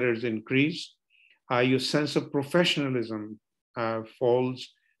medical errors increase, your sense of professionalism falls,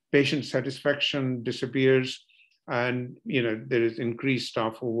 patient satisfaction disappears, and there is increased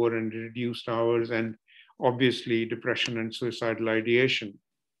staff over and reduced hours, and obviously depression and suicidal ideation.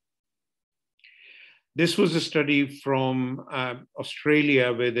 This was a study from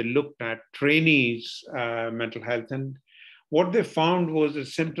Australia where they looked at trainees' mental health. And what they found was the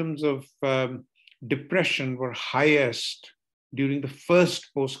symptoms of depression were highest during the first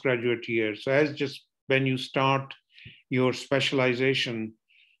postgraduate year. So as just when you start your specialization,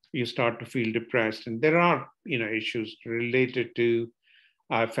 you start to feel depressed. And there are, issues related to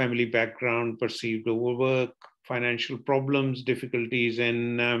family background, perceived overwork, financial problems, difficulties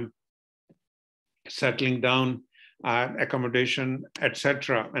in settling down, accommodation,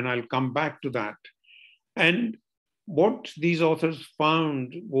 etc. And I'll come back to that. And what these authors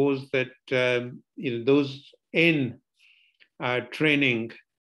found was that those in training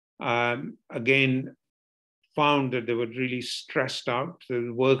again found that they were really stressed out,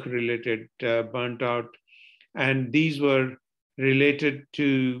 work-related burnt out, and these were related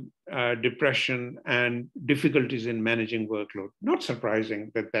to depression and difficulties in managing workload. Not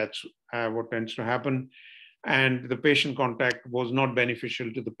surprising that that's what tends to happen. And the patient contact was not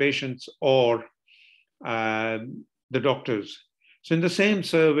beneficial to the patients or the doctors. So in the same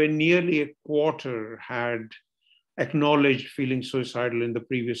survey, nearly a quarter had acknowledged feeling suicidal in the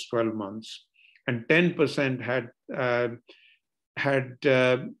previous 12 months. And 10% had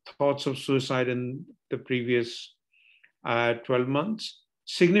thoughts of suicide in the previous 12 months,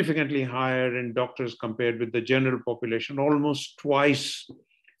 significantly higher in doctors compared with the general population, almost twice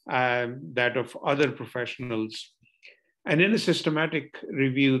that of other professionals. And in a systematic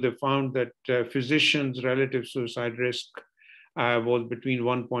review, they found that physicians' relative suicide risk was between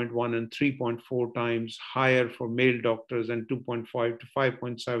 1.1 and 3.4 times higher for male doctors and 2.5 to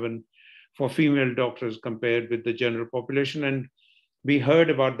 5.7 for female doctors compared with the general population. And we heard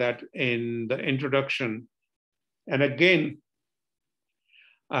about that in the introduction. And again,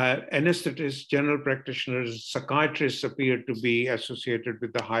 anesthetists, general practitioners, psychiatrists appear to be associated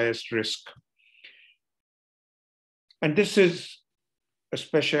with the highest risk. And this is a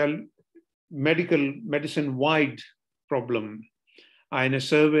special medicine-wide problem. In a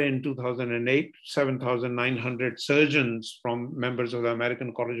survey in 2008, 7,900 surgeons from members of the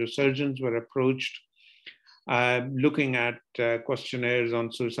American College of Surgeons were approached looking at questionnaires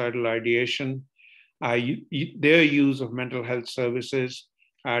on suicidal ideation, their use of mental health services,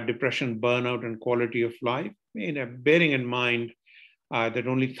 depression, burnout, and quality of life, bearing in mind that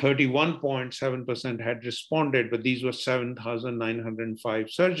only 31.7% had responded, but these were 7,905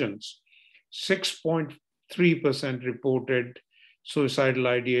 surgeons. 6.3% reported suicidal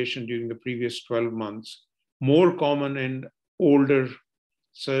ideation during the previous 12 months, more common in older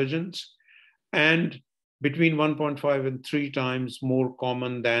surgeons, and between 1.5 and 3 times more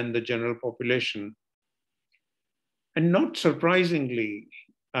common than the general population. And not surprisingly,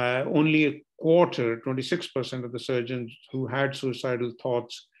 only a quarter, 26% of the surgeons who had suicidal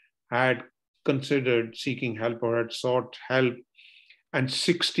thoughts had considered seeking help or had sought help, and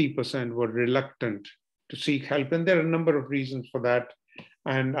 60% were reluctant to seek help. And there are a number of reasons for that,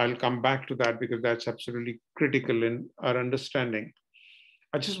 and I'll come back to that because that's absolutely critical in our understanding.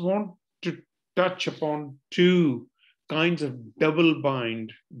 I just want to touch upon 2 kinds of double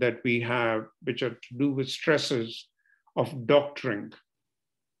bind that we have, which are to do with stresses of doctoring.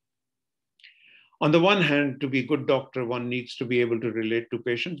 On the one hand, to be a good doctor, one needs to be able to relate to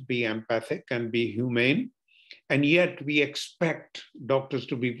patients, be empathic and be humane. And yet we expect doctors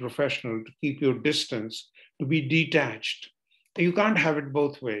to be professional, to keep your distance, to be detached. You can't have it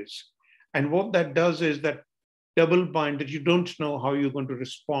both ways. And what that does is that double bind that you don't know how you're going to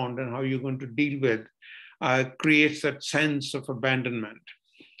respond and how you're going to deal with creates that sense of abandonment.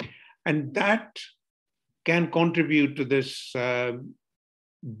 And that can contribute to this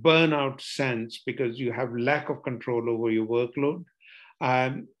burnout sense because you have lack of control over your workload.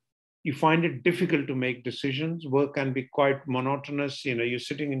 You find it difficult to make decisions. Work can be quite monotonous. You're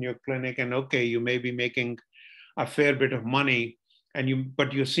sitting in your clinic and okay, you may be making a fair bit of money,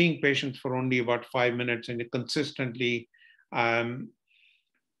 but you're seeing patients for only about 5 minutes, and you consistently,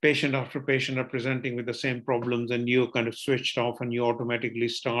 patient after patient are presenting with the same problems, and you're kind of switched off and you automatically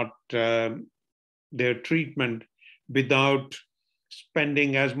start their treatment without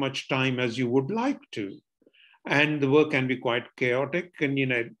spending as much time as you would like to. And the work can be quite chaotic. And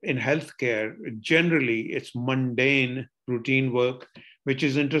in healthcare, generally, it's mundane routine work, which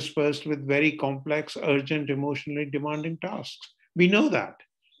is interspersed with very complex, urgent, emotionally demanding tasks. We know that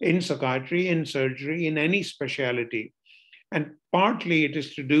in psychiatry, in surgery, in any specialty. And partly it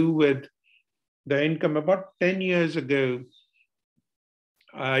is to do with the income. About 10 years ago,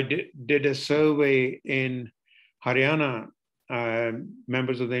 I did a survey in Haryana,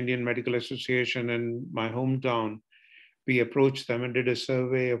 members of the Indian Medical Association in my hometown. We approached them and did a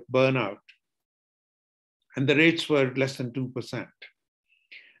survey of burnout. and the rates were less than 2%.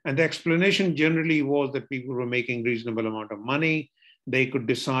 And the explanation generally was that people were making reasonable amount of money. They could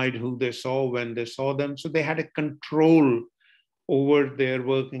decide who they saw when they saw them. So they had a control over their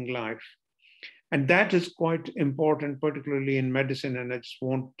working life. And that is quite important, particularly in medicine. And I just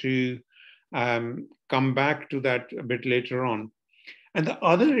want to come back to that a bit later on. And the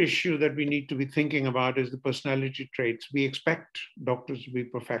other issue that we need to be thinking about is the personality traits. We expect doctors to be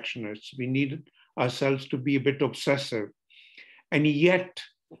perfectionists. We need ourselves to be a bit obsessive. And yet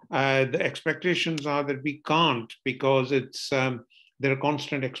the expectations are that we can't, because it's there are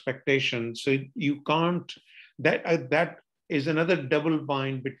constant expectations. So you can't, that is another double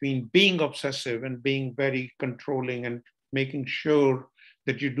bind between being obsessive and being very controlling and making sure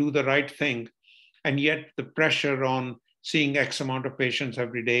that you do the right thing. And yet the pressure on seeing X amount of patients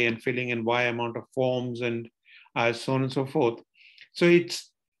every day and filling in Y amount of forms and so on and so forth. So it's,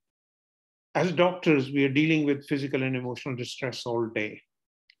 as doctors, we are dealing with physical and emotional distress all day.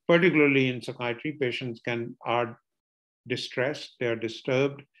 Particularly in psychiatry, patients are distressed, they are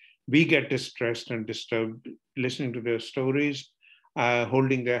disturbed. We get distressed and disturbed listening to their stories,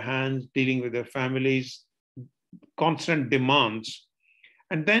 holding their hands, dealing with their families, constant demands.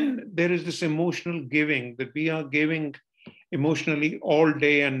 And then there is this emotional giving that we are giving emotionally all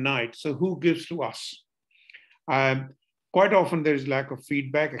day and night. So who gives to us? Quite often there is lack of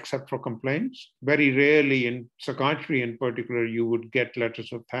feedback except for complaints. Very rarely in psychiatry in particular, you would get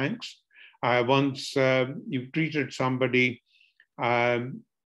letters of thanks. Once you've treated somebody,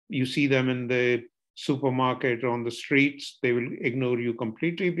 you see them in the supermarket or on the streets, they will ignore you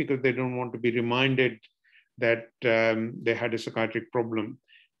completely because they don't want to be reminded that they had a psychiatric problem.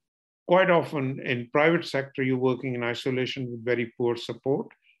 Quite often in private sector, you're working in isolation with very poor support,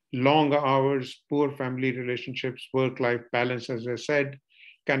 long hours, poor family relationships, work-life balance, as I said,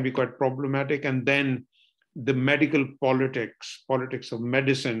 can be quite problematic. And then the medical politics of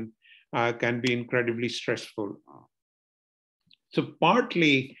medicine can be incredibly stressful. So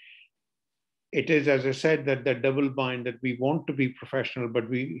partly it is, as I said, that the double bind that we want to be professional, but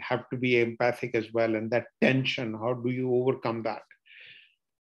we have to be empathic as well. And that tension, how do you overcome that?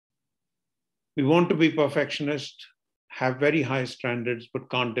 We want to be perfectionist, have very high standards, but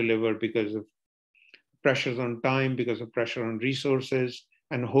can't deliver because of pressures on time, because of pressure on resources,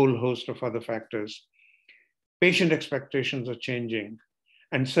 and a whole host of other factors. Patient expectations are changing.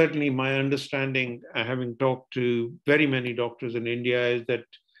 And certainly my understanding, having talked to very many doctors in India, is that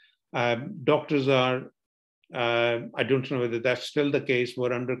doctors are, I don't know whether that's still the case,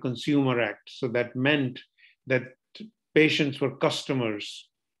 were under Consumer Act. So that meant that patients were customers,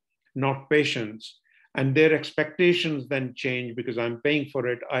 not patients. And their expectations then change because I'm paying for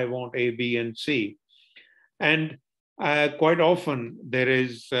it. I want A, B, and C. And quite often there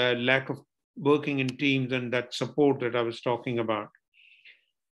is a lack of working in teams and that support that I was talking about.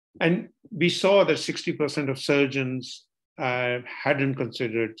 And we saw that 60% of surgeons hadn't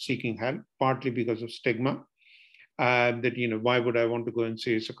considered seeking help, partly because of stigma. That, why would I want to go and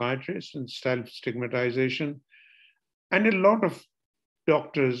see a psychiatrist, and self-stigmatization. And a lot of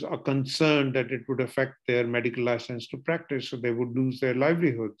doctors are concerned that it would affect their medical license to practice, so they would lose their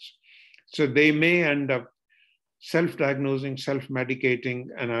livelihoods. So they may end up self-diagnosing, self-medicating,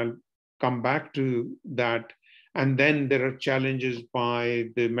 and I'll come back to that. And then there are challenges by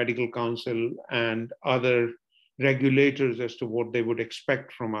the medical council and other regulators as to what they would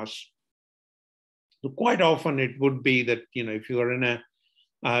expect from us. So quite often it would be that, if you are in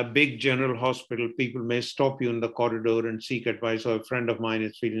a big general hospital, people may stop you in the corridor and seek advice, or a friend of mine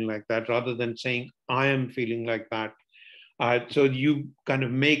is feeling like that, rather than saying, I am feeling like that. So you kind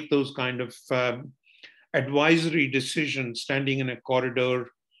of make those kind of advisory decisions standing in a corridor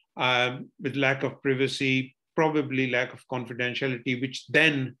with lack of privacy, probably lack of confidentiality, which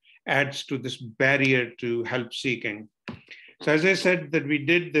then adds to this barrier to help seeking. So as I said, that we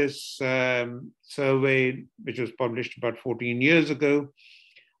did this survey, which was published about 14 years ago.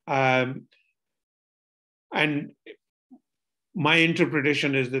 And my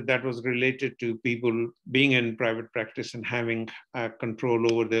interpretation is that that was related to people being in private practice and having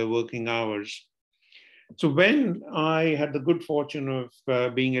control over their working hours. So when I had the good fortune of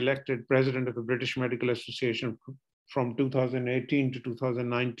being elected president of the British Medical Association from 2018 to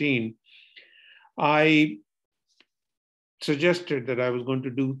 2019, I suggested that I was going to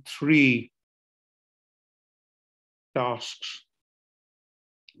do 3 tasks.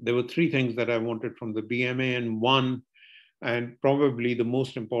 There were 3 things that I wanted from the BMA, and one, and probably the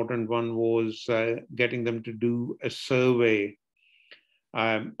most important one, was getting them to do a survey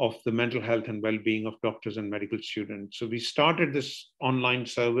of the mental health and well-being of doctors and medical students. So we started this online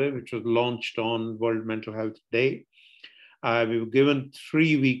survey, which was launched on World Mental Health Day. We were given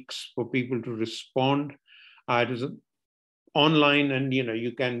 3 weeks for people to respond. It was online, and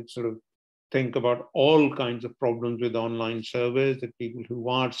you can sort of think about all kinds of problems with online surveys, that people who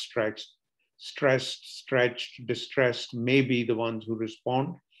are stressed, stretched, distressed may be the ones who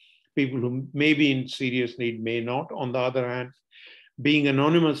respond. People who may be in serious need may not. On the other hand, being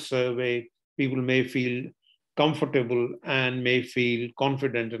anonymous survey, people may feel comfortable and may feel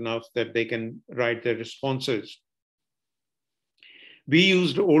confident enough that they can write their responses. We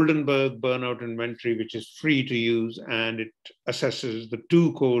used Oldenburg Burnout Inventory, which is free to use, and it assesses the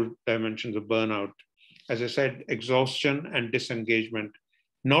 2 core dimensions of burnout. As I said, exhaustion and disengagement,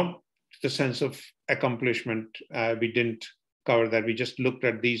 not the sense of accomplishment. We didn't cover that. We just looked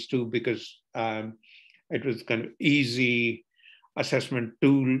at these 2 because it was kind of easy assessment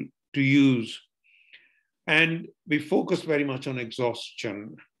tool to use. And we focused very much on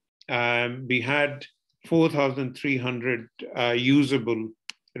exhaustion. We had 4,300 usable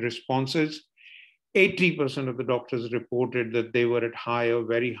responses. 80% of the doctors reported that they were at high or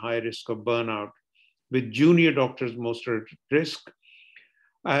very high risk of burnout, with junior doctors most at risk.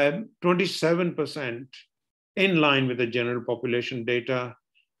 27%, in line with the general population data,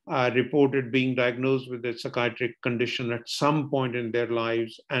 reported being diagnosed with a psychiatric condition at some point in their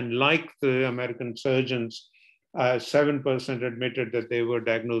lives. And like the American surgeons, 7% admitted that they were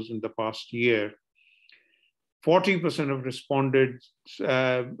diagnosed in the past year. 40% of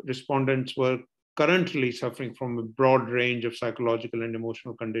respondents were currently suffering from a broad range of psychological and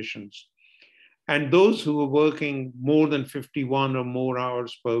emotional conditions. And those who were working more than 51 or more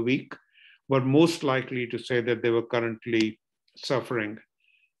hours per week were most likely to say that they were currently suffering.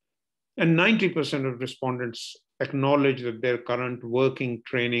 And 90% of respondents acknowledged that their current working,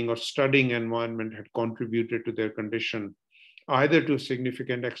 training, or studying environment had contributed to their condition, either to a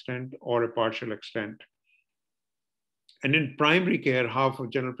significant extent or a partial extent. And in primary care, half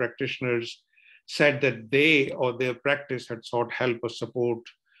of general practitioners said that they or their practice had sought help or support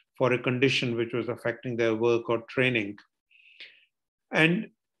for a condition which was affecting their work or training.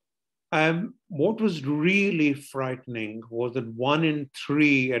 And what was really frightening was that 1 in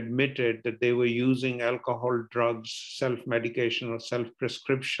 3 admitted that they were using alcohol, drugs, self-medication, or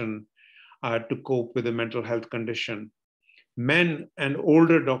self-prescription to cope with a mental health condition. Men and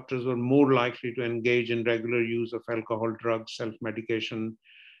older doctors were more likely to engage in regular use of alcohol, drugs, self-medication,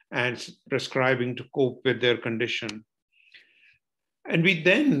 and prescribing to cope with their condition. And we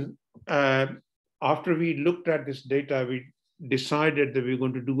then, after we looked at this data, we decided that we were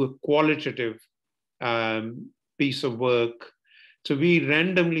going to do a qualitative piece of work. So we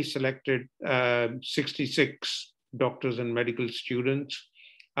randomly selected 66 doctors and medical students,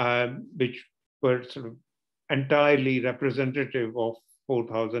 which were sort of entirely representative of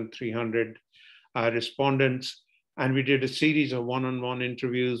 4,300 respondents. And we did a series of one-on-one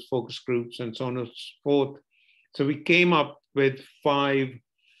interviews, focus groups, and so on and so forth. So we came up with 5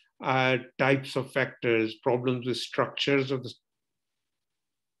 types of factors: problems with structures of the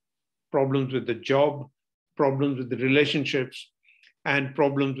problems with the job, problems with the relationships, and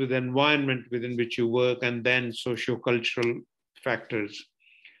problems with the environment within which you work, and then sociocultural factors.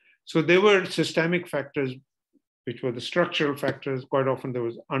 So there were systemic factors, which were the structural factors. Quite often there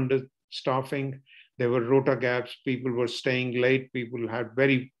was understaffing, there were rota gaps, people were staying late, people had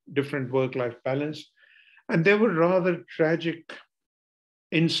very different work-life balance. And there were rather tragic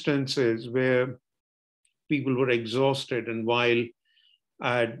instances where people were exhausted, and while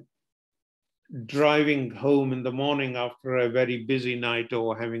driving home in the morning after a very busy night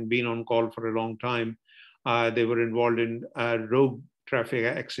or having been on call for a long time, they were involved in road traffic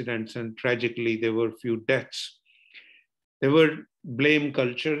accidents, and tragically there were a few deaths. There were blame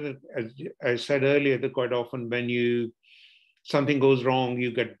culture. As I said earlier, that quite often when something goes wrong,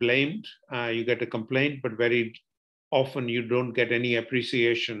 you get blamed, you get a complaint, but very often you don't get any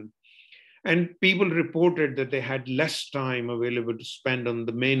appreciation. And people reported that they had less time available to spend on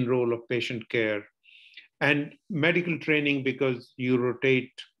the main role of patient care. And medical training, because you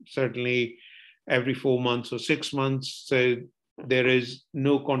rotate certainly every 4 months or 6 months, so there is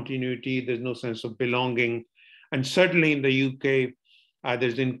no continuity, there's no sense of belonging. And certainly in the UK,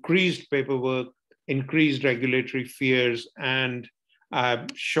 there's increased paperwork, increased regulatory fears, and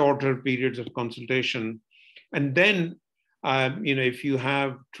shorter periods of consultation. And then, if you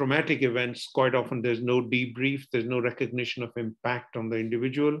have traumatic events, quite often there's no debrief, there's no recognition of impact on the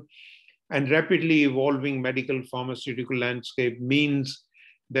individual. And rapidly evolving medical pharmaceutical landscape means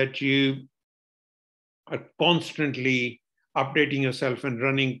that you are constantly updating yourself and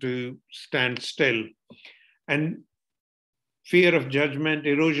running to stand still. And fear of judgment,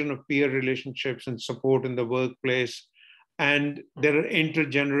 erosion of peer relationships and support in the workplace. And there are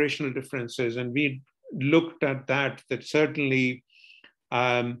intergenerational differences. And we looked at that certainly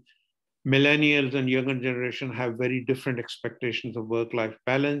millennials and younger generation have very different expectations of work-life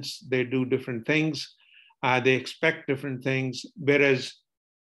balance. They do different things. They expect different things. Whereas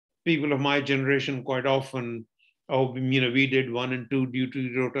people of my generation quite often, we did 1 and 2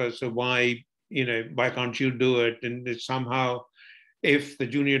 duty rota, so why can't you do it? And it's somehow, if the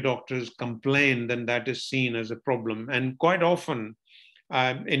junior doctors complain, then that is seen as a problem. And quite often,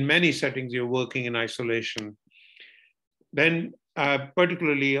 in many settings, you're working in isolation. Then,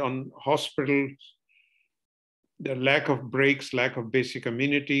 particularly on hospitals, the lack of breaks, lack of basic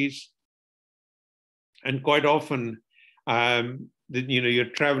amenities, and quite often, you're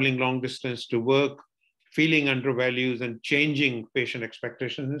traveling long distance to work, feeling undervalued and changing patient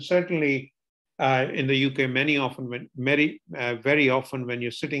expectations. And certainly in the UK, very often when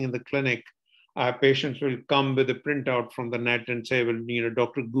you're sitting in the clinic, patients will come with a printout from the net and say, well,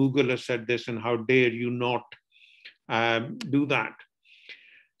 Dr. Google has said this, and how dare you not do that?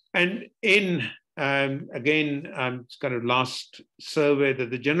 And again, it's kind of last survey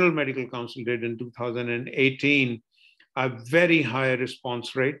that the General Medical Council did in 2018, very high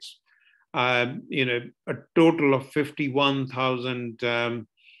response rates. A total of 51,000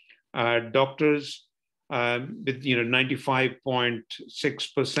 doctors with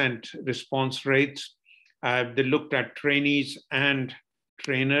 95.6% response rates. They looked at trainees and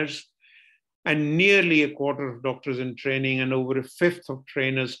trainers, and nearly a quarter of doctors in training and over a fifth of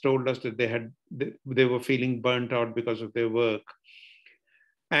trainers told us that they were feeling burnt out because of their work.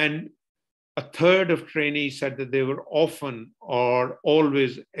 And a third of trainees said that they were often or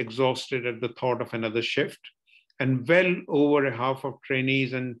always exhausted at the thought of another shift. And well over a half of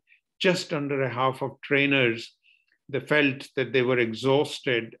trainees and just under a half of trainers, they felt that they were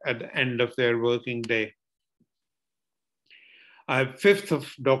exhausted at the end of their working day. A fifth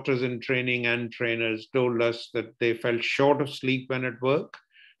of doctors in training and trainers told us that they felt short of sleep when at work.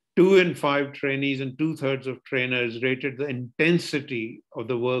 2 in 5 trainees and 2/3 of trainers rated the intensity of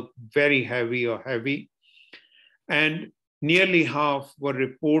the work very heavy or heavy. And nearly half were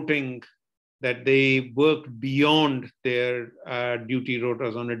reporting that they worked beyond their duty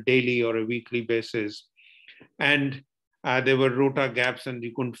rotas on a daily or a weekly basis. And there were rota gaps and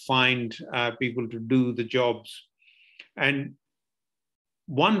you couldn't find people to do the jobs. And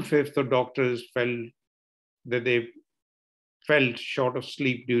 1/5 of doctors felt that they felt short of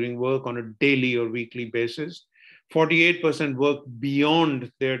sleep during work on a daily or weekly basis. 48% worked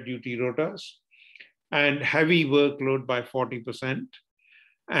beyond their duty rotas, and heavy workload by 40%.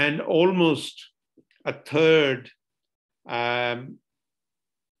 And almost a third, so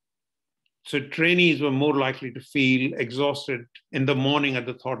trainees were more likely to feel exhausted in the morning at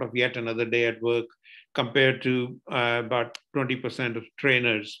the thought of yet another day at work, compared to about 20% of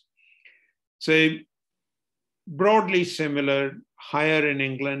trainers. So broadly similar, higher in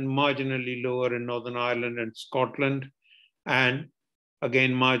England, marginally lower in Northern Ireland and Scotland, and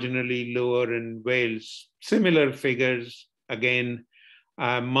again, marginally lower in Wales. Similar figures, again,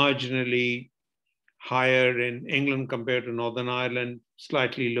 marginally higher in England compared to Northern Ireland,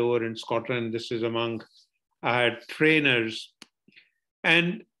 slightly lower in Scotland. This is among trainers.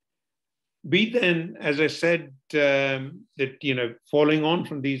 And we then, as I said, that, following on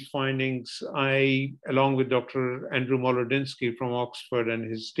from these findings, I, along with Dr. Andrew Molodinsky from Oxford and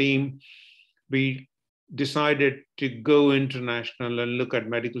his team, we decided to go international and look at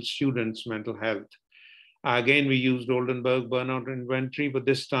medical students' mental health. Again, we used Oldenburg burnout inventory, but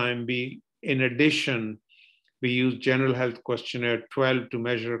this time in addition, we used General Health Questionnaire 12 to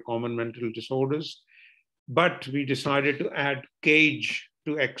measure common mental disorders. But we decided to add CAGE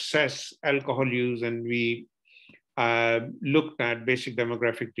to excess alcohol use, and we looked at basic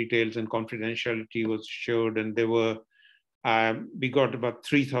demographic details, and confidentiality was showed, and there were, we got about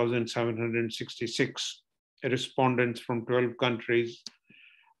 3,766 respondents from 12 countries.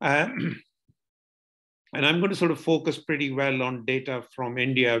 And I'm going to sort of focus pretty well on data from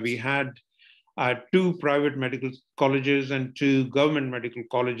India. We had 2 private medical colleges and 2 government medical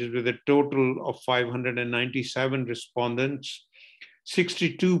colleges with a total of 597 respondents.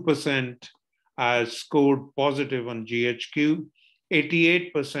 62% scored positive on GHQ,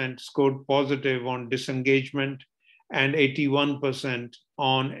 88% scored positive on disengagement, and 81%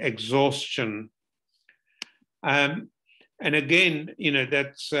 on exhaustion. And again,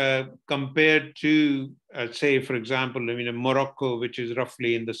 that's compared to, say, for example, Morocco, which is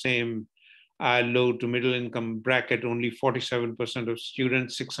roughly in the same low to middle income bracket, only 47% of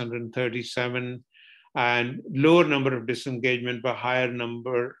students, 637, and lower number of disengagement, but higher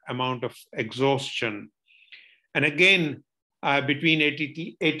amount of exhaustion. And again, between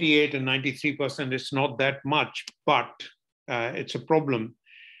 88 and 93%, it's not that much, but it's a problem.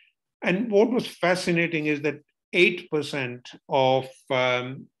 And what was fascinating is that 8% of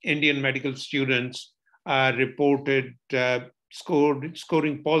Indian medical students reported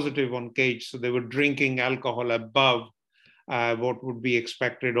scoring positive on CAGE. So they were drinking alcohol above what would be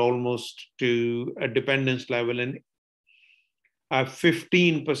expected, almost to a dependence level. And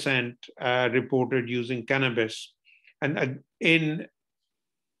 15% reported using cannabis. And in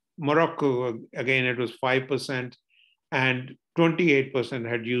Morocco, again, it was 5%, and 28%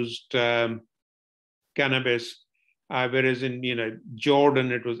 had used cannabis, whereas in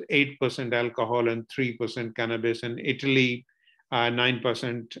Jordan, it was 8% alcohol and 3% cannabis, and Italy,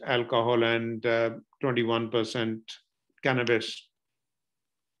 9% alcohol and 21% cannabis.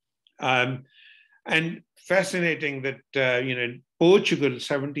 And fascinating that in Portugal,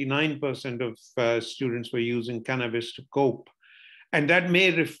 79% of students were using cannabis to cope. And that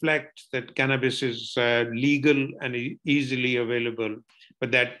may reflect that cannabis is legal and easily available,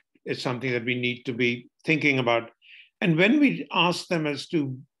 but that is something that we need to be thinking about. And when we asked them as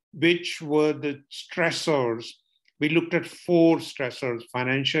to which were the stressors, we looked at 4 stressors: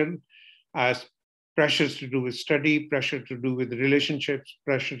 financial, pressures to do with study, pressure to do with relationships,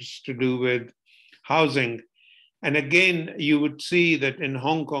 pressures to do with housing. And again, you would see that in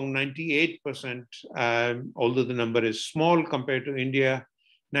Hong Kong, 98%, although the number is small compared to India,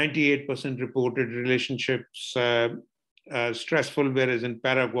 98% reported relationships stressful, whereas in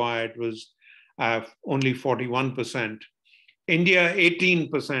Paraguay, it was only 41%. India,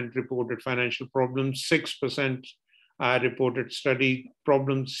 18% reported financial problems, 6% reported study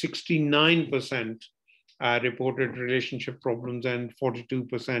problems, 69% reported relationship problems, and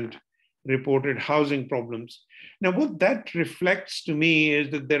 42% reported housing problems. Now, what that reflects to me is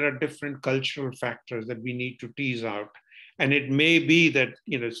that there are different cultural factors that we need to tease out. And it may be that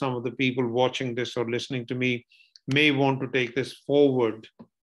some of the people watching this or listening to me may want to take this forward.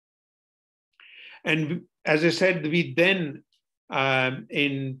 And as I said, we then,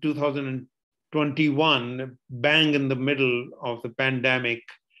 in 2021, bang in the middle of the pandemic,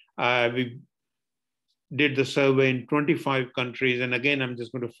 we did the survey in 25 countries. And again, I'm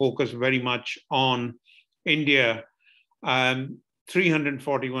just going to focus very much on India.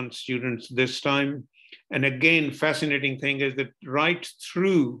 341 students this time. And again, fascinating thing is that right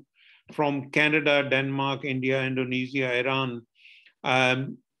through from Canada, Denmark, India, Indonesia, Iran,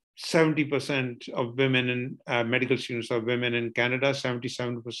 70% of women in medical students are women in Canada,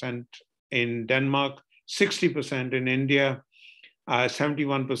 77% in Denmark, 60% in India,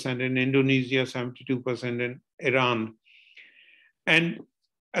 71% in Indonesia, 72% in Iran. And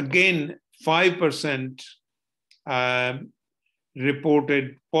again, 5%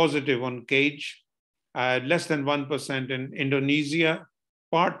 reported positive on CAGE, less than 1% in Indonesia,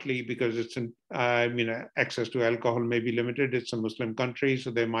 partly because it's access to alcohol may be limited. It's a Muslim country,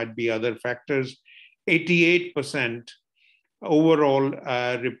 so there might be other factors. 88% overall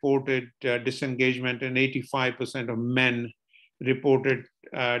reported disengagement, and 85% of men reported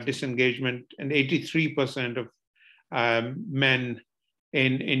disengagement, and 83% of men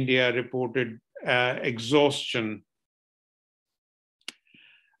in India reported exhaustion.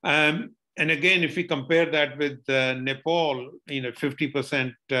 And again, if we compare that with Nepal,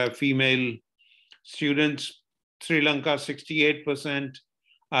 50% female students, Sri Lanka 68%,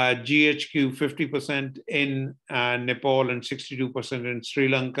 GHQ 50% in Nepal and 62% in Sri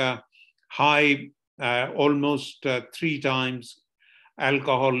Lanka, high, almost 3 times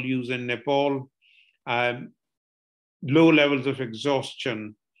alcohol use in Nepal, low levels of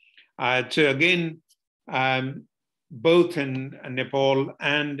exhaustion. So again, both in Nepal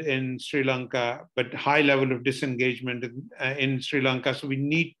and in Sri Lanka, but high level of disengagement in Sri Lanka. So we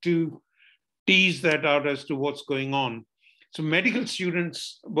need to tease that out as to what's going on. So medical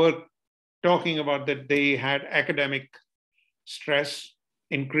students were talking about that they had academic stress,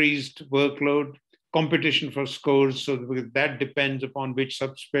 increased workload, competition for scores. So that depends upon which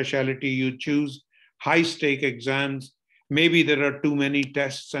subspecialty you choose, high stake exams. Maybe there are too many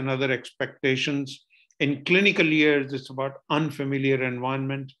tests and other expectations. In clinical years, it's about unfamiliar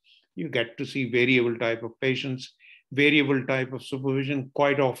environment. You get to see variable type of patients, variable type of supervision,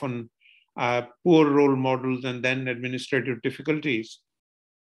 quite often poor role models, and then administrative difficulties.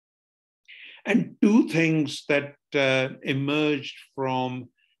 And 2 things that emerged from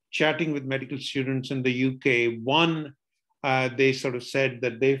chatting with medical students in the UK. One they sort of said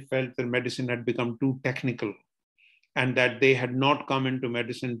that they felt that medicine had become too technical and that they had not come into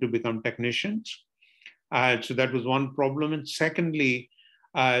medicine to become technicians. So that was one problem. And secondly,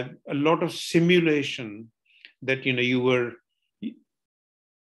 a lot of simulation that, you were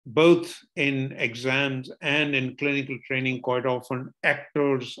both in exams and in clinical training, quite often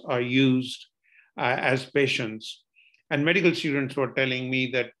actors are used as patients. And medical students were telling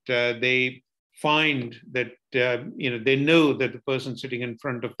me that they find that, they know that the person sitting in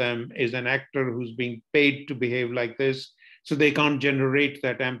front of them is an actor who's being paid to behave like this, so they can't generate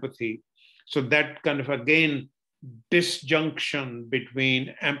that empathy. So that kind of, again, disjunction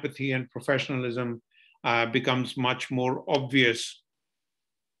between empathy and professionalism becomes much more obvious.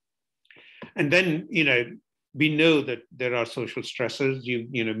 And then, we know that there are social stressors.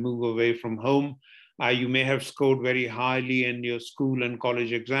 You move away from home. You may have scored very highly in your school and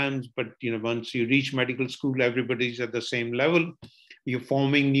college exams, but once you reach medical school, everybody's at the same level. You're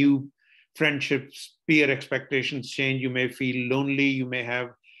forming new friendships, peer expectations change. You may feel lonely. You may have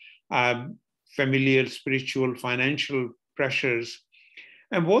familial, spiritual, financial pressures.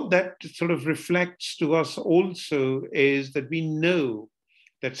 And what that sort of reflects to us also is that we know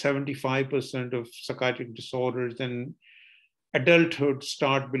that 75% of psychiatric disorders in adulthood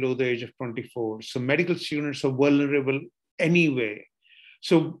start below the age of 24. So medical students are vulnerable anyway.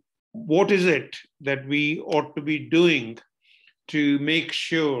 So what is it that we ought to be doing to make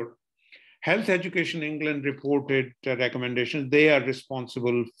sure? Health Education England reported recommendations. They are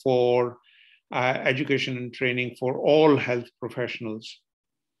responsible for education and training for all health professionals.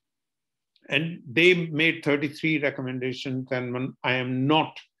 And they made 33 recommendations, and I am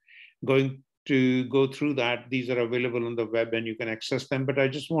not going to go through that. These are available on the web and you can access them, but I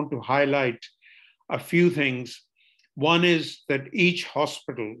just want to highlight a few things. One is that each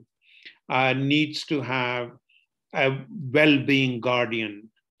hospital needs to have a well-being guardian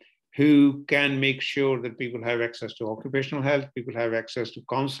who can make sure that people have access to occupational health, people have access to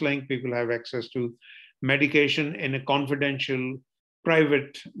counseling, people have access to medication in a confidential,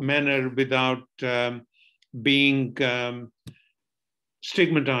 private manner without being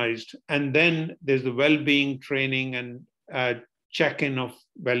stigmatized. And then there's the well-being training and check-in of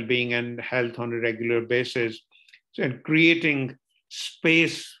well-being and health on a regular basis. So, and creating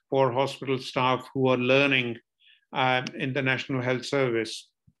space for hospital staff who are learning in the National Health Service.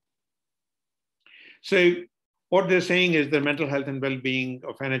 So what they're saying is the mental health and well-being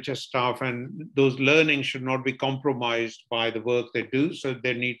of NHS staff and those learnings should not be compromised by the work they do. So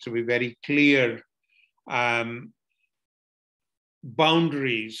there needs to be very clear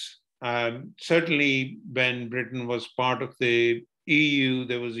boundaries. Certainly when Britain was part of the EU,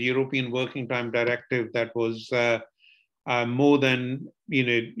 there was a European Working Time Directive that was more than,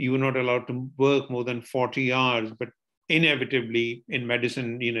 you were not allowed to work more than 40 hours, but inevitably in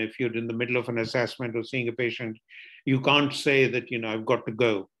medicine, if you're in the middle of an assessment or seeing a patient, you can't say that, I've got to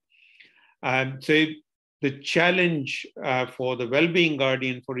go. So the challenge for the well-being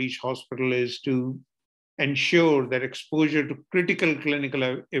guardian for each hospital is to ensure that exposure to critical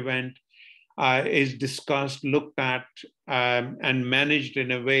clinical event is discussed, looked at, and managed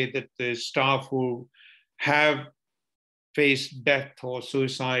in a way that the staff who have faced death or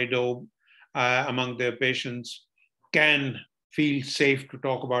suicide or among their patients can feel safe to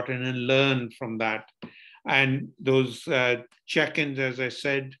talk about it and learn from that. And those check-ins, as I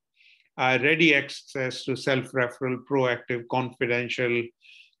said, ready access to self-referral, proactive, confidential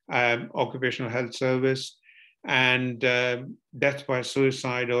occupational health service, and death by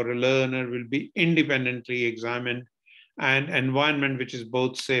suicide or a learner will be independently examined, and environment which is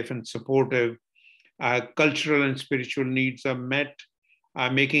both safe and supportive. Cultural and spiritual needs are met,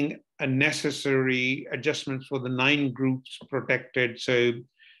 making a necessary adjustments for the 9 groups protected. So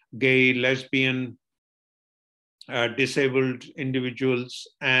gay, lesbian, disabled individuals,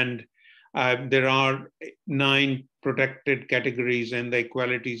 and there are 9 protected categories in the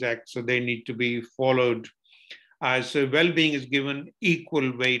Equalities Act, so they need to be followed. So well-being is given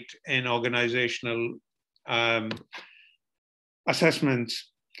equal weight in organizational assessments.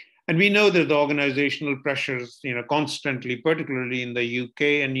 And we know that the organizational pressures, constantly, particularly in the UK,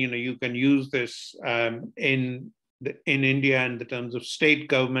 and you can use this in India in the terms of state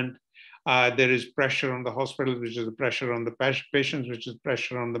government. There is pressure on the hospitals, which is pressure on the patients, which is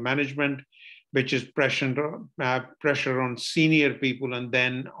pressure on the management, which is pressure on senior people, and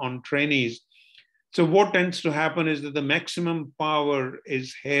then on trainees. So what tends to happen is that the maximum power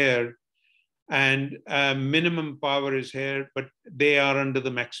is here and minimum power is here, but they are under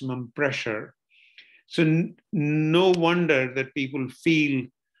the maximum pressure. So no wonder that people feel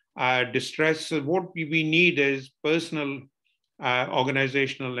distress. So what we need is personal,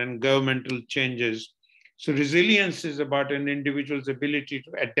 organizational, and governmental changes. So resilience is about an individual's ability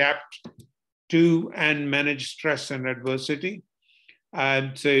to adapt to and manage stress and adversity.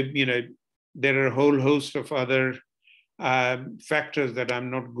 And so, there are a whole host of other factors that I'm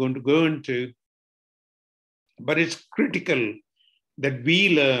not going to go into, but it's critical that we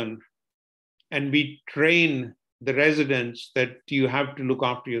learn and we train the residents that you have to look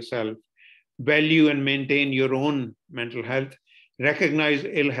after yourself, value and maintain your own mental health, recognize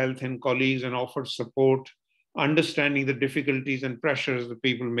ill health in colleagues and offer support, understanding the difficulties and pressures that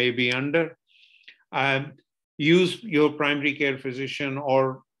people may be under. Use your primary care physician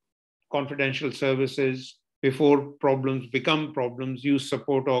or confidential services before problems become problems. Use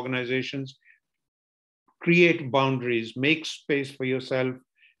support organizations. Create boundaries, make space for yourself,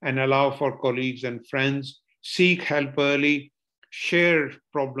 and allow for colleagues and friends. Seek help early, share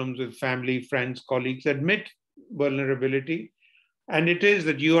problems with family, friends, colleagues, admit vulnerability. And it is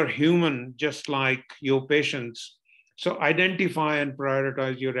that you are human, just like your patients. So identify and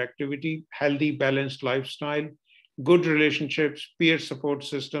prioritize your activity, healthy, balanced lifestyle, good relationships, peer support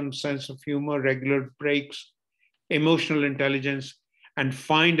systems, sense of humor, regular breaks, emotional intelligence, and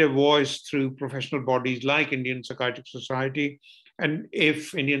find a voice through professional bodies like Indian Psychiatric Society. And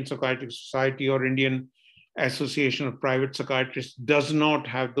if Indian Psychiatric Society or Indian Association of Private Psychiatrists does not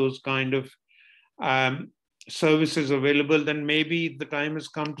have those kind of services available, then maybe the time has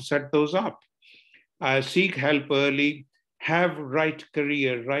come to set those up. Seek help early, have right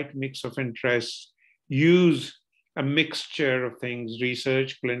career, right mix of interests, use a mixture of things: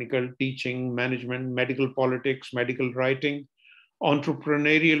 research, clinical, teaching, management, medical politics, medical writing,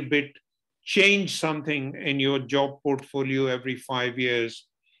 entrepreneurial bit, change something in your job portfolio every 5 years,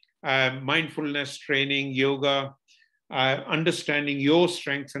 mindfulness training, yoga, understanding your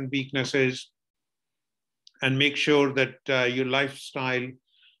strengths and weaknesses, and make sure that your lifestyle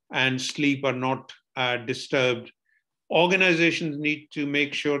and sleep are not disturbed. Organizations need to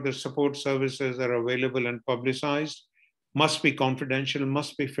make sure the support services are available and publicized, must be confidential,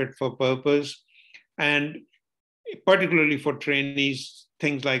 must be fit for purpose, and particularly for trainees,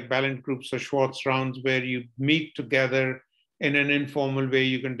 things like balanced groups or Schwartz rounds, where you meet together in an informal way.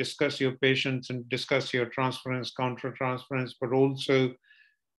 You can discuss your patients and discuss your transference, counter-transference, but also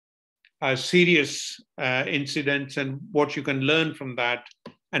serious incidents and what you can learn from that,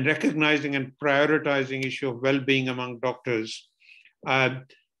 and recognizing and prioritizing issue of well-being among doctors.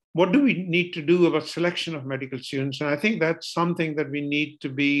 What do we need to do about selection of medical students? And I think that's something that we need to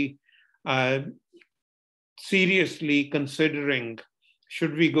be seriously considering.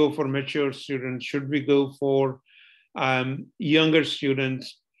 Should we go for mature students? Should we go for younger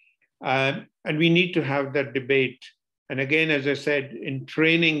students? And we need to have that debate. And again, as I said, in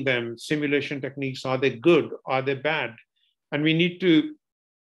training them, simulation techniques, are they good? Are they bad? And we need to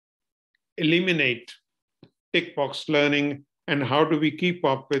eliminate tick box learning. And how do we keep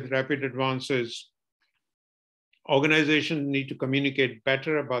up with rapid advances? Organizations need to communicate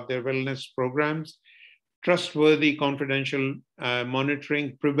better about their wellness programs, trustworthy, confidential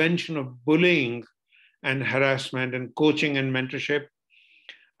monitoring, prevention of bullying and harassment, and coaching and mentorship,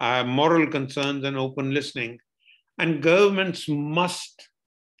 moral concerns and open listening. And governments must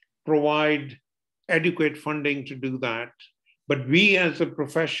provide adequate funding to do that. But we as a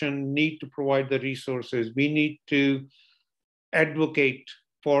profession need to provide the resources. We need to advocate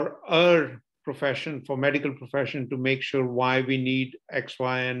for our profession, for medical profession, to make sure why we need X,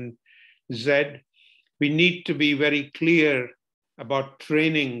 Y, and Z. We need to be very clear about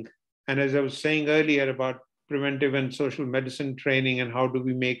training. And as I was saying earlier about preventive and social medicine training, and how do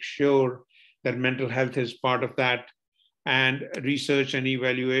we make sure that mental health is part of that, and research and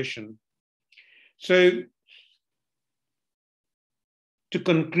evaluation. So to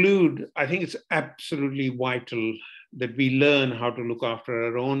conclude, I think it's absolutely vital that we learn how to look after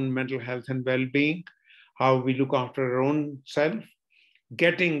our own mental health and well-being, how we look after our own self,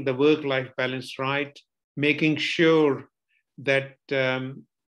 getting the work-life balance right, making sure that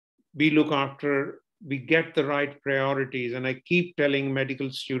we get the right priorities. And I keep telling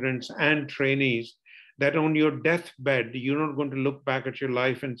medical students and trainees that on your deathbed, you're not going to look back at your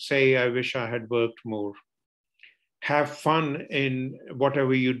life and say, I wish I had worked more. Have fun in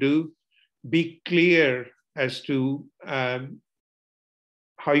whatever you do. Be clear as to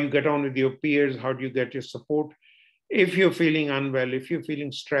how you get on with your peers, how do you get your support. If you're feeling unwell, if you're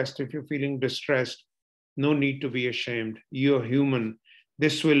feeling stressed, if you're feeling distressed, no need to be ashamed. You're human.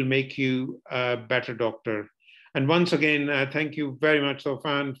 This will make you a better doctor. And once again, thank you very much,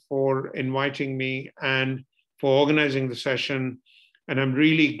 Sofan, for inviting me and for organizing the session. And I'm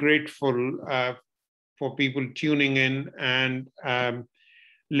really grateful for people tuning in and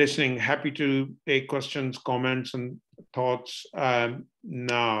listening. Happy to take questions, comments, and thoughts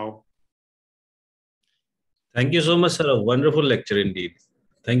now. Thank you so much, sir. A wonderful lecture indeed.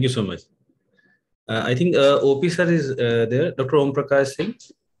 Thank you so much. I think OP sir is there. Dr. Om Prakash Singh.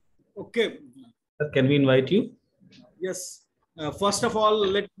 Okay. Sir, can we invite you? Yes. First of all,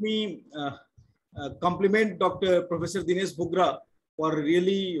 let me compliment Dr. Professor Dinesh Bugra for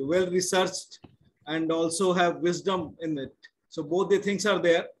really well researched and also have wisdom in it. So both the things are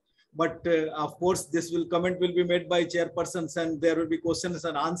there. But of course, this comment will be made by chairpersons and there will be questions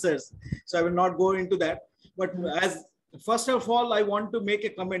and answers. So I will not go into that. But as first of all, I want to make a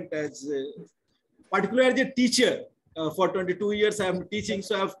comment as particularly as a teacher. For 22 years, I am teaching,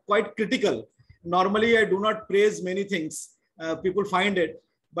 so I am quite critical. Normally, I do not praise many things. People find it.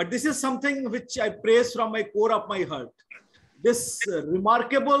 But this is something which I praise from my core of my heart. This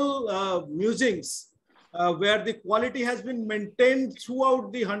remarkable musings where the quality has been maintained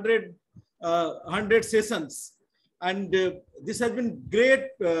throughout the 100 sessions. And this has been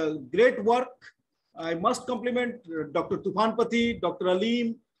great work. I must compliment Dr. Tufan Pati, Dr.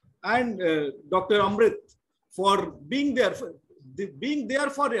 Aleem, and Dr. Amrit for being there. Being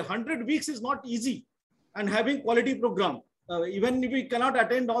there for 100 weeks is not easy, and having quality program. Even if we cannot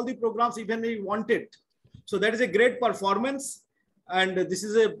attend all the programs, even if we want it. So that is a great performance. And this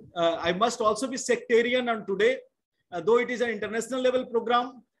is I must also be sectarian on today, though it is an international level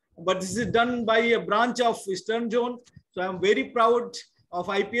program, but this is done by a branch of Eastern Zone. So I am very proud of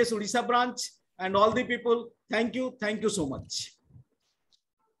IPS Odisha branch and all the people. Thank you so much.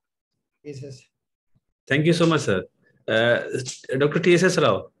 Yes. Thank you so much, sir. Dr. TSS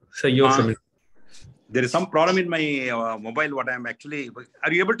Rao, sir, your comment. There is some problem in my mobile. What I'm actually,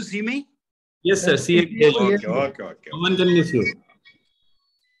 are you able to see me? Yes, sir. See Okay. No one can miss you.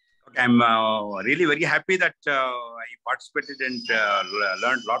 Okay, I'm really very happy that I participated and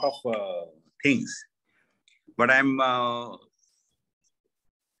learned a lot of things. But I'm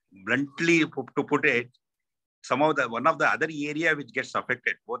bluntly to put it, one of the other area which gets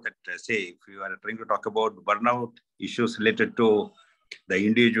affected, both at say, if you are trying to talk about burnout issues related to the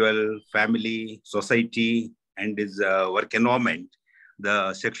individual, family, society, and his work environment,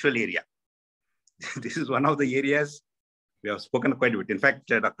 the sexual area. This is one of the areas we have spoken quite a bit. In fact,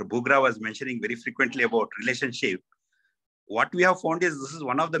 Dr. Bugra was mentioning very frequently about relationship. What we have found is this is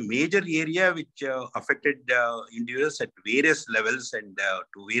one of the major area which affected individuals at various levels and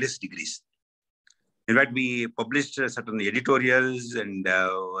to various degrees. In fact, we published certain editorials and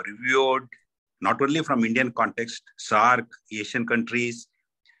reviewed not only from Indian context, SAARC, Asian countries,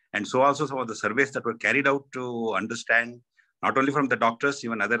 and so also some of the surveys that were carried out to understand not only from the doctors,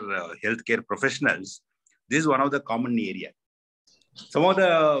 even other healthcare professionals. This is one of the common area. Some of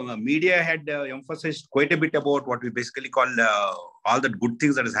the media had emphasized quite a bit about what we basically call all the good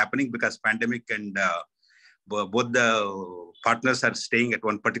things that is happening because pandemic and both the partners are staying at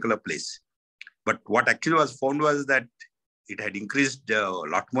one particular place. But what actually was found was that it had increased a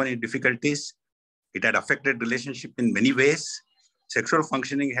lot more in difficulties. It had affected relationship in many ways. Sexual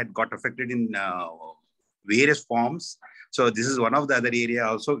functioning had got affected in various forms. So this is one of the other area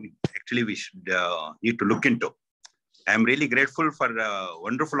also actually we should need to look into. I'm really grateful for a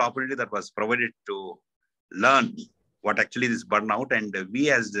wonderful opportunity that was provided to learn what actually is burnout. And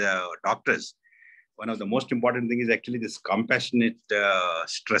we as doctors, one of the most important things is actually this compassionate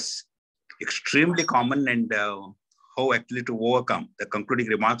stress. Extremely common and how actually to overcome. The concluding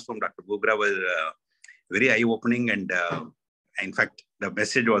remarks from Dr. Bugra were very eye-opening and in fact, the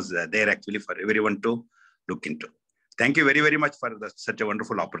message was there actually for everyone to look into. Thank you very, very much for such a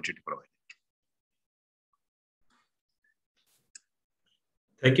wonderful opportunity provided.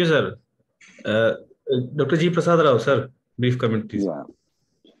 Thank you, sir. Dr. G. Prasad Rao, sir, brief comment, please. Yeah.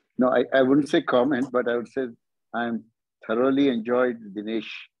 No, I wouldn't say comment, but I would say I'm thoroughly enjoyed Dinesh.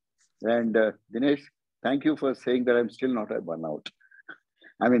 And Dinesh, thank you for saying that I'm still not at burnout.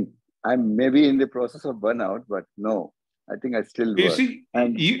 I mean, I'm maybe in the process of burnout, but no, I think I still work. You see,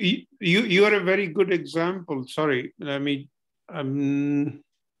 and you are a very good example. Sorry, I mean,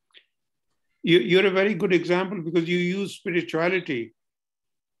 you're a very good example because you use spirituality.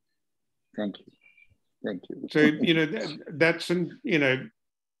 Thank you. Thank you. So, you know,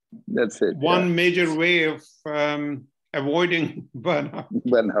 that's it. One major way of avoiding burnout.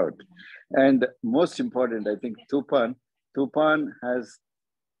 Burnout. And most important, I think Tufan has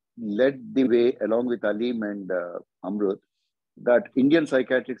led the way along with Aleem and Amrut, that Indian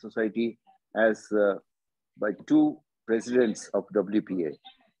Psychiatric Society has by two presidents of WPA,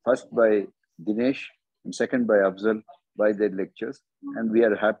 first by Dinesh and second by Afzal, by their lectures. And we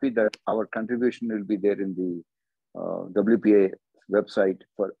are happy that our contribution will be there in the WPA website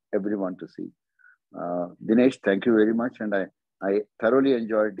for everyone to see. Dinesh, thank you very much. And I thoroughly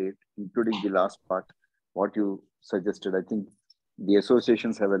enjoyed it, including the last part, what you suggested. I think the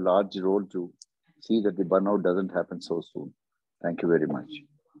associations have a large role to see that the burnout doesn't happen so soon. Thank you very much.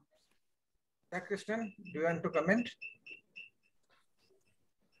 Krishnan, do you want to comment?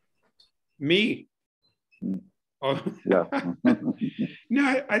 Me? Oh. Yeah.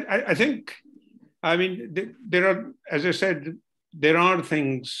 No, I think, I mean, there are, as I said, there are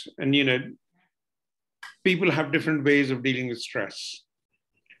things, and, you know, people have different ways of dealing with stress.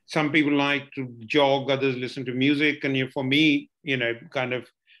 Some people like to jog, others listen to music. And for me, you know, kind of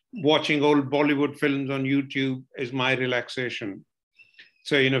watching old Bollywood films on YouTube is my relaxation.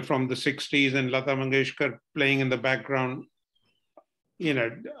 So, you know, from the 60s and Lata Mangeshkar playing in the background, you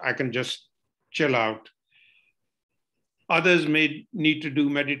know, I can just chill out. Others may need to do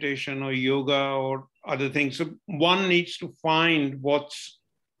meditation or yoga or other things. So one needs to find what's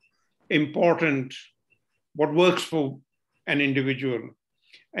important, what works for an individual.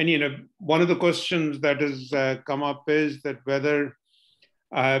 And, you know, one of the questions that has come up is that whether,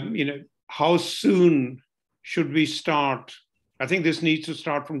 you know, how soon should we start? I think this needs to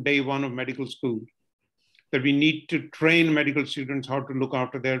start from day one of medical school, that we need to train medical students how to look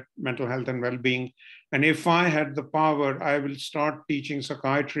after their mental health and well-being. And if I had the power, I will start teaching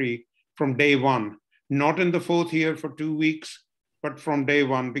psychiatry from day one, not in the 4th year for 2 weeks, but from day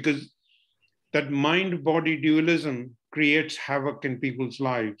one, because that mind-body dualism creates havoc in people's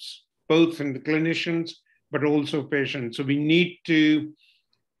lives, both in the clinicians, but also patients. So we need to,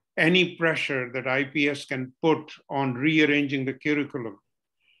 any pressure that IPS can put on rearranging the curriculum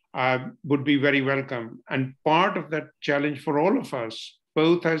would be very welcome. And part of that challenge for all of us,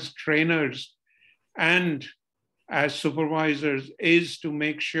 both as trainers and as supervisors, is to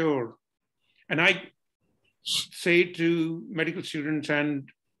make sure, and I say to medical students and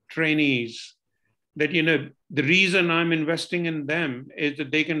trainees that, you know, the reason I'm investing in them is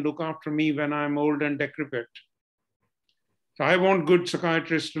that they can look after me when I'm old and decrepit. So I want good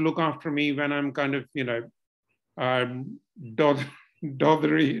psychiatrists to look after me when I'm kind of, you know,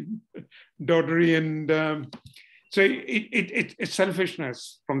 doddery, and so it's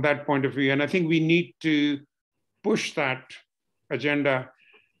selfishness from that point of view. And I think we need to push that agenda.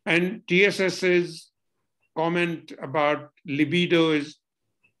 And TSS's comment about libido is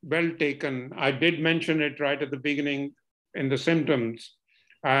well taken. I did mention it right at the beginning in the symptoms,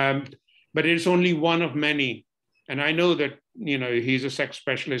 but it's only one of many. And I know that, you know, he's a sex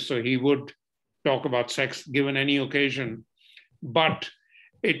specialist, so he would talk about sex given any occasion. But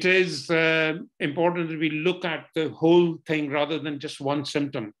it is important that we look at the whole thing rather than just one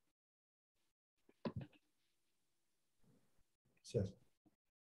symptom. Sure.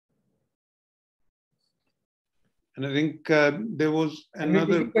 And I think there was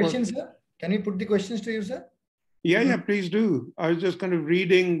another question, sir. Can we put the questions to you, sir? Yeah, please do. I was just kind of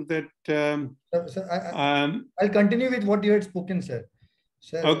reading that. I'll continue with what you had spoken, sir.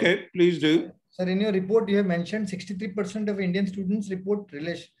 Okay, please do. Sir, in your report, you have mentioned 63% of Indian students report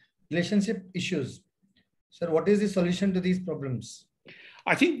relationship issues. Sir, what is the solution to these problems?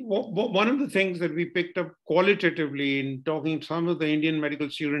 I think one of the things that we picked up qualitatively in talking to some of the Indian medical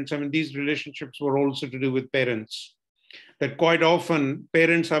students, I mean, these relationships were also to do with parents. That quite often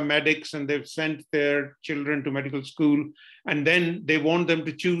parents are medics and they've sent their children to medical school, and then they want them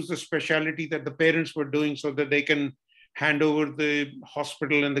to choose the specialty that the parents were doing so that they can hand over the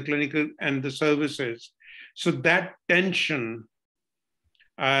hospital and the clinical and the services. So that tension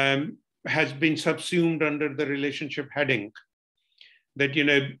has been subsumed under the relationship heading. That, you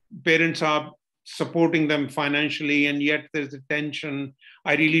know, parents are supporting them financially, and yet there's a tension.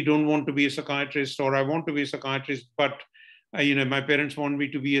 I really don't want to be a psychiatrist, or I want to be a psychiatrist, but you know, my parents want me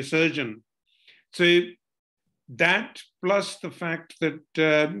to be a surgeon. So that, plus the fact that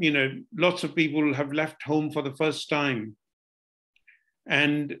you know, lots of people have left home for the first time,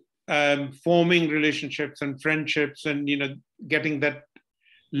 and forming relationships and friendships, and you know, getting that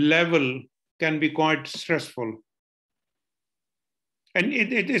level can be quite stressful. And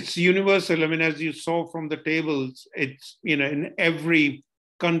it's universal. I mean, as you saw from the tables, it's, you know, in every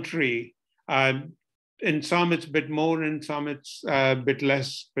country. In some it's a bit more, in some it's a bit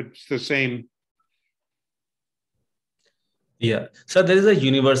less, but it's the same. Yeah. So there is a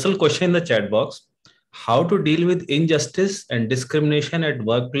universal question in the chat box. How to deal with injustice and discrimination at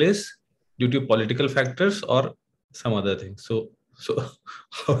workplace due to political factors or some other things? So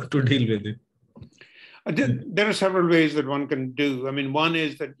how to deal with it? There are several ways that one can do. I mean, one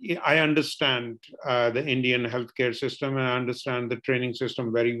is that I understand the Indian healthcare system, and I understand the training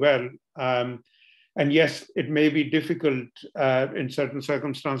system very well. And yes, it may be difficult in certain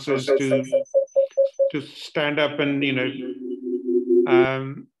circumstances to stand up and,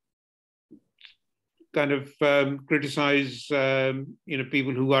 kind of criticize,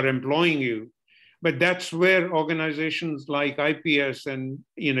 people who are employing you. But that's where organizations like IPS and,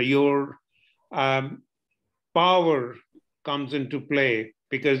 your power comes into play.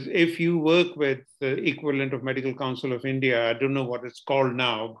 Because if you work with the equivalent of Medical Council of India, I don't know what it's called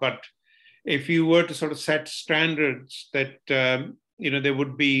now, but if you were to sort of set standards that, there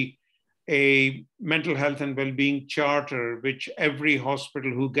would be a mental health and well-being charter, which every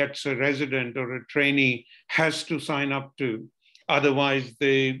hospital who gets a resident or a trainee has to sign up to. Otherwise,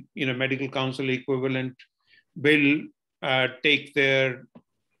 the medical council equivalent will take their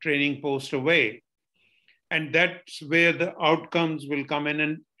training post away. And that's where the outcomes will come in.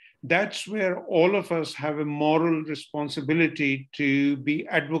 And that's where all of us have a moral responsibility to be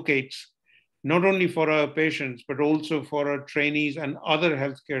advocates, not only for our patients, but also for our trainees and other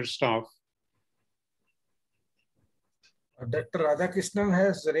healthcare staff. Dr. Radhakrishnan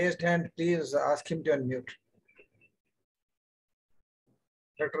has raised hand. Please ask him to unmute.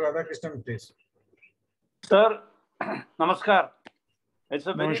 Dr. Radhakrishnan, please. Sir, namaskar. It's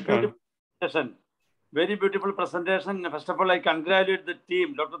a very Namaskar. beautiful presentation. Very beautiful presentation. First of all, I congratulate the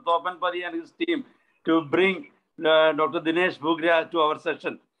team, Dr. Thopanpadi and his team, to bring Dr. Dinesh Bhugra to our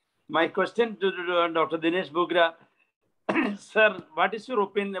session. My question to Dr. Dinesh Bhugra, sir, what is your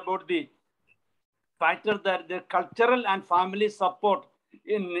opinion about the factor that the cultural and family support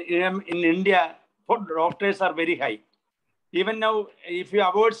in India for doctors are very high? Even now, if you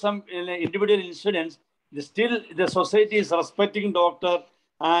avoid some individual incidents, still the society is respecting doctor,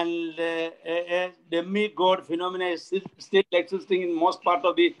 and a demigod phenomena is still existing in most part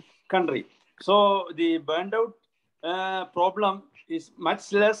of the country. So the burned out problem is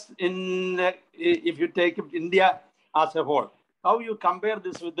much less in if you take India as a whole. How you compare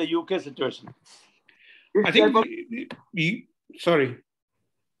this with the UK situation? I think, sorry.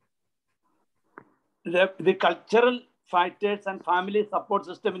 The cultural factors and family support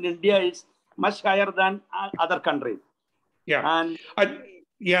system in India is much higher than other countries. Yeah. And I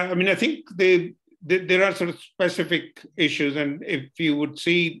think there are sort of specific issues. And if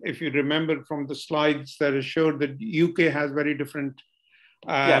you remember from the slides that are showed, that UK has very different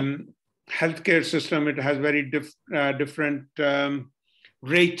healthcare system. It has very different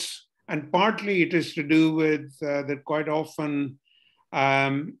rates. And partly it is to do with that quite often,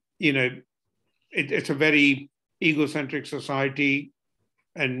 it's a very egocentric society,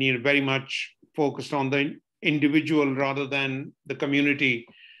 and very much focused on the individual rather than the community.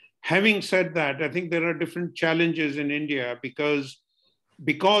 Having said that, I think there are different challenges in India because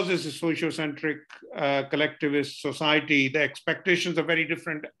it's a sociocentric collectivist society. The expectations are very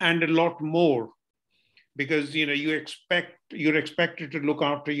different and a lot more, because you're expected to look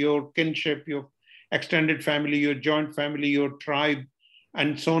after your kinship, your extended family, your joint family, your tribe,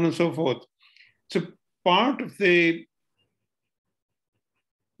 and so on and so forth. So part of the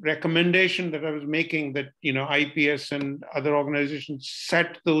recommendation that I was making, that IPS and other organizations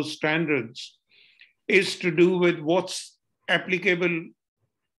set those standards, is to do with what's applicable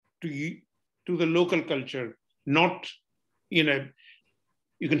to the local culture. Not, you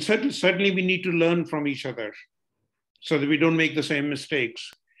can certainly we need to learn from each other so that we don't make the same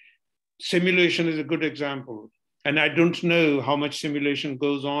mistakes. Simulation is a good example, and I don't know how much simulation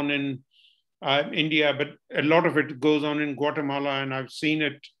goes on in India, but a lot of it goes on in Guatemala, and I've seen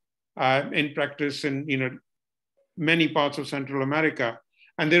it in practice in many parts of Central America,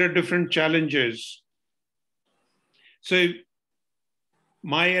 and there are different challenges. So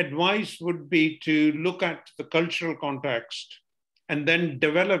my advice would be to look at the cultural context and then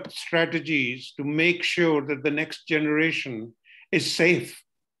develop strategies to make sure that the next generation is safe,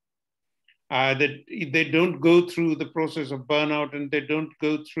 that they don't go through the process of burnout, and they don't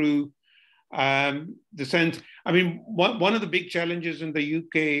go through the sense. One of the big challenges in the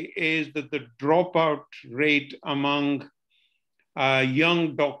UK is that the dropout rate among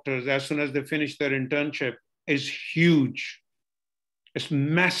young doctors as soon as they finish their internship is huge. It's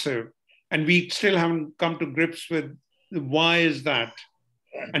massive. And we still haven't come to grips with why is that.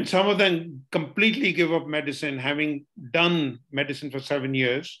 And some of them completely give up medicine, having done medicine for 7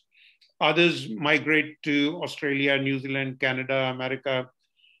 years. Others migrate to Australia, New Zealand, Canada, America,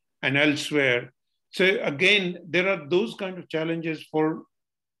 and elsewhere. So again, there are those kind of challenges for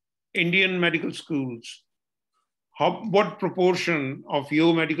Indian medical schools. What proportion of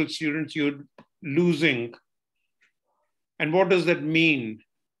your medical students you'd losing. And what does that mean?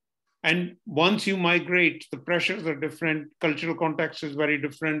 And once you migrate, the pressures are different, cultural context is very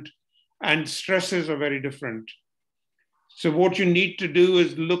different, and stresses are very different. So what you need to do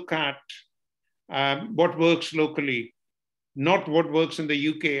is look at what works locally, not what works in the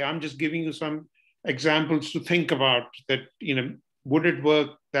UK. I'm just giving you some examples to think about that, would it work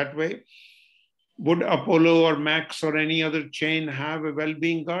that way? Would Apollo or Max or any other chain have a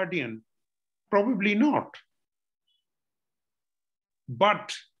well-being guardian? Probably not.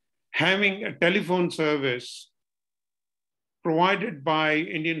 But having a telephone service provided by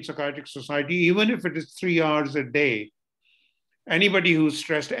Indian Psychiatric Society, even if it is 3 hours a day, anybody who's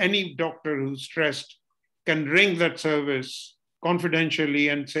stressed, any doctor who's stressed can ring that service confidentially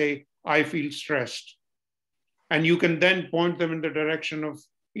and say, I feel stressed. And you can then point them in the direction of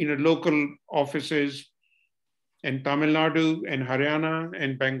local offices in Tamil Nadu, in Haryana,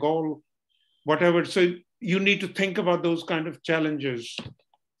 in Bengal, whatever. So you need to think about those kind of challenges.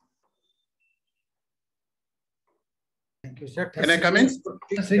 Thank you, sir. Can I come in?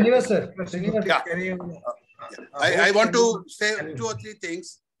 Srinivas, sir. Srinivas, Yeah. I want to say 2 or 3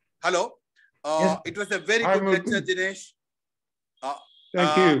 things. Hello. Yes. It was a very good lecture, Dinesh.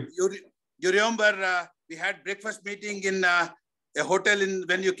 Thank you. You remember we had breakfast meeting in a hotel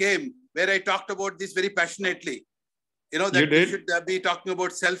when you came, where I talked about this very passionately. That we should be talking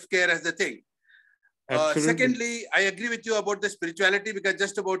about self-care as the thing. Secondly, I agree with you about the spirituality, because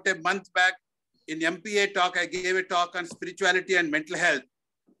just about a month back in MPA talk, I gave a talk on spirituality and mental health,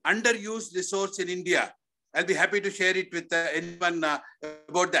 underused resource in India. I'll be happy to share it with anyone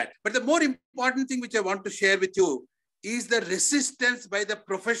about that. But the more important thing which I want to share with you is the resistance by the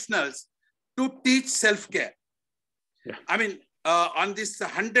professionals to teach self-care. Yeah. I mean, on this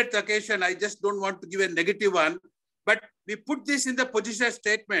 100th occasion, I just don't want to give a negative one, but we put this in the position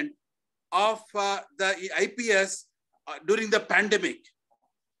statement of the IPS during the pandemic.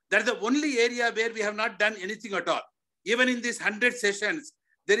 That's the only area where we have not done anything at all. Even in these 100 sessions,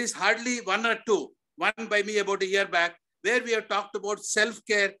 there is hardly 1 or 2, one by me about a year back, where we have talked about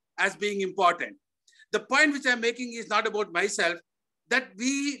self-care as being important. The point which I'm making is not about myself, that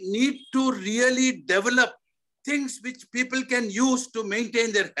we need to really develop things which people can use to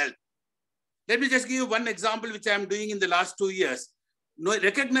maintain their health. Let me just give you one example which I'm doing in the last 2 years.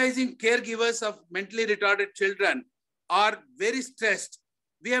 Recognizing caregivers of mentally retarded children are very stressed.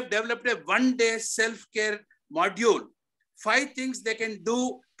 We have developed a 1-day self-care module. 5 things they can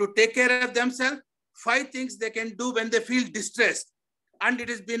do to take care of themselves, 5 things they can do when they feel distressed. And it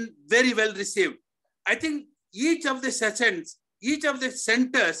has been very well received. I think each of the sessions, each of the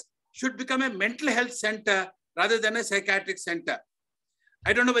centers should become a mental health center rather than a psychiatric center.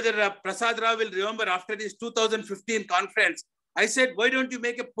 I don't know whether Prasad Rao will remember, after this 2015 conference, I said, why don't you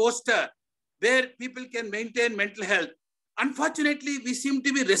make a poster where people can maintain mental health? Unfortunately, we seem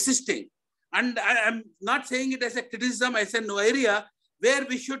to be resisting. And I'm not saying it as a criticism. I said no area where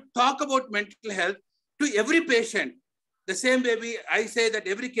we should talk about mental health to every patient. The same way I say that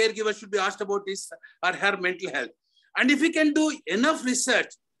every caregiver should be asked about his or her mental health. And if we can do enough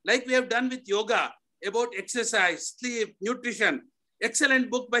research, like we have done with yoga, about exercise, sleep, nutrition,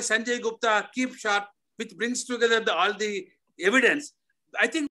 excellent book by Sanjay Gupta, Keep Sharp, which brings together all the evidence, I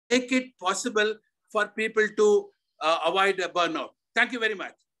think make it possible for people to avoid a burnout. Thank you very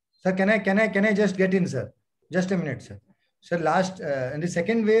much. Sir, can I just get in, sir? Just a minute, sir. Sir, in the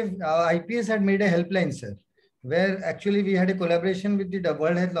second wave, IPS had made a helpline, sir, where actually we had a collaboration with the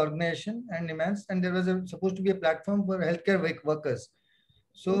World Health Organization and NIMANS, and there was supposed to be a platform for healthcare workers.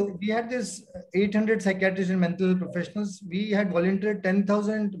 So we had this 800 psychiatrists and mental professionals. We had volunteered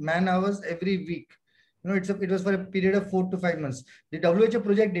 10,000 man hours every week. It was for a period of 4 to 5 months. The WHO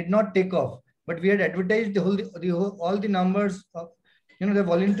project did not take off, but we had advertised all the numbers of the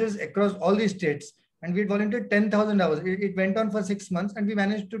volunteers across all the states, and we had volunteered 10,000 hours. It went on for 6 months, and we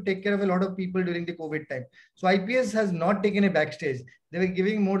managed to take care of a lot of people during the COVID time. So IPS has not taken a backstage. They were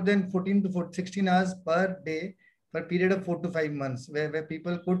giving more than 14 to 16 hours per day for a period of 4 to 5 months, where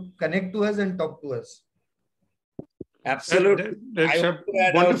people could connect to us and talk to us. Absolutely. That's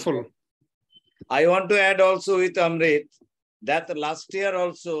wonderful. I want to add also with Amrit that last year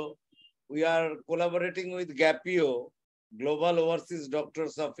also we are collaborating with GAPIO, Global Overseas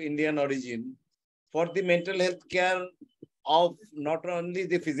Doctors of Indian Origin, for the mental health care of not only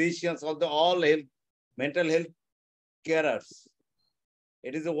the physicians, although all mental health carers.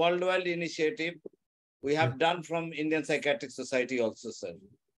 It is a worldwide initiative we have done from Indian Psychiatric Society also, sir.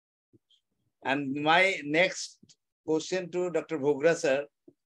 And my next question to Dr. Bhugra, sir.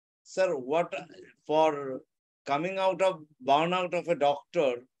 Sir, what for coming out of burnout of a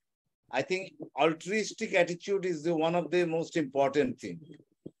doctor, I think altruistic attitude is one of the most important things.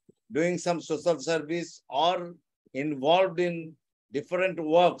 Doing some social service or involved in different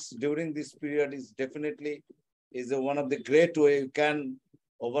works during this period is definitely one of the great way you can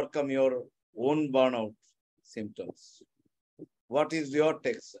overcome your own burnout symptoms. What is your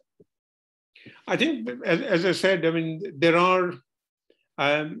take, sir? I think, as I said, I mean, there are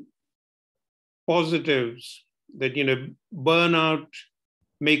positives that, burnout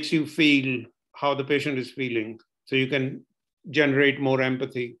makes you feel how the patient is feeling, so you can generate more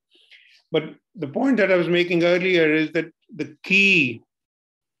empathy. But the point that I was making earlier is that the key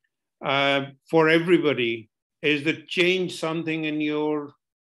for everybody is to change something in your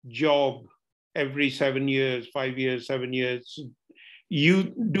job every 7 years, 5 years, 7 years.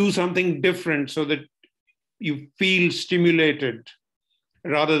 You do something different so that you feel stimulated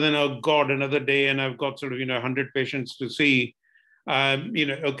rather than, oh God, another day and I've got sort of, 100 patients to see.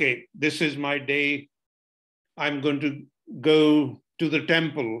 Okay, this is my day. I'm going to go to the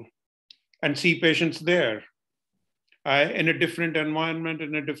temple and see patients there in a different environment,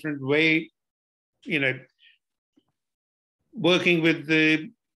 in a different way, working with the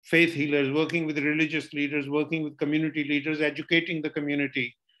faith healers, working with religious leaders, working with community leaders, educating the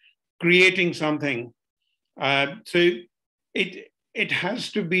community, creating something. So it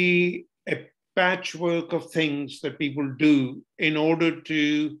has to be a patchwork of things that people do in order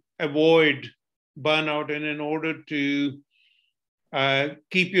to avoid burnout and in order to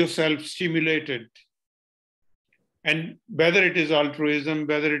keep yourself stimulated. And whether it is altruism,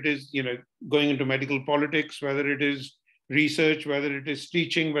 whether it is going into medical politics, whether it is research, whether it is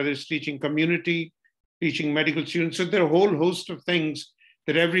teaching, whether it's teaching community, teaching medical students. So there are a whole host of things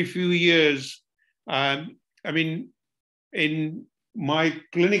that every few years, in my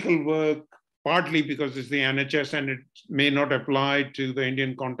clinical work, partly because it's the NHS and it may not apply to the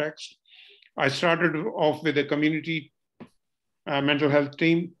Indian context, I started off with a community mental health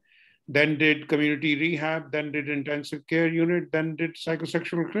team, then did community rehab, then did intensive care unit, then did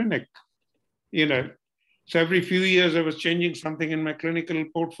psychosexual clinic. So every few years I was changing something in my clinical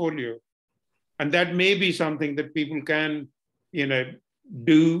portfolio. And that may be something that people can,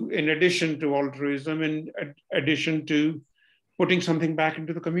 do in addition to altruism, in addition to putting something back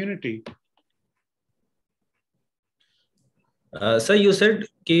into the community. Sir, you said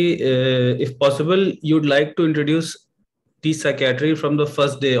if possible, you'd like to introduce teach psychiatry from the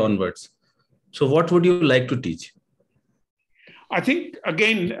first day onwards. So what would you like to teach? I think,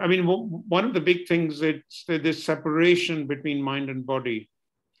 again, one of the big things is this separation between mind and body,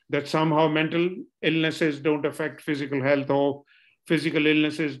 that somehow mental illnesses don't affect physical health or physical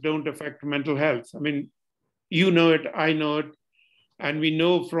illnesses don't affect mental health. You know it, I know it, and we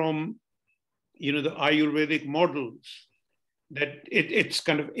know from, the Ayurvedic models that it's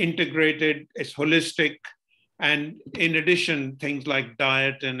kind of integrated, it's holistic, and in addition, things like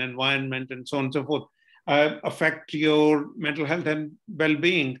diet and environment and so on and so forth affect your mental health and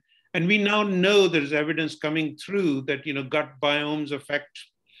well-being. And we now know there's evidence coming through that, gut biomes affect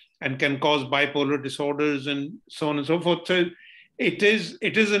and can cause bipolar disorders and so on and so forth. So it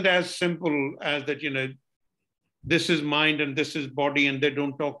isn't as simple as that, this is mind and this is body and they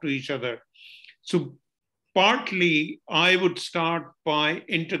don't talk to each other. So partly I would start by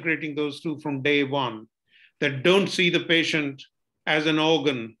integrating those two from day one, that don't see the patient as an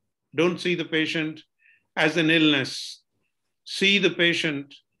organ, don't see the patient as an illness, see the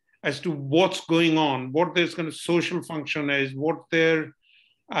patient as to what's going on, what their kind of social function is, what their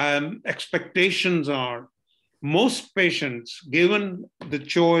expectations are. Most patients, given the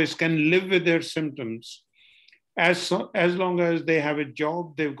choice, can live with their symptoms as long as they have a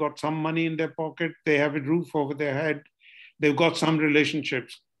job, they've got some money in their pocket, they have a roof over their head, they've got some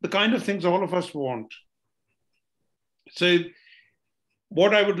relationships, the kind of things all of us want. So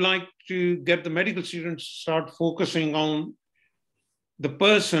what I would like to get the medical students to start focusing on the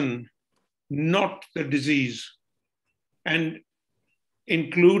person, not the disease, and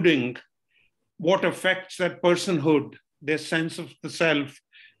including what affects that personhood, their sense of the self,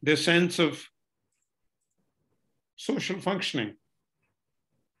 their sense of social functioning.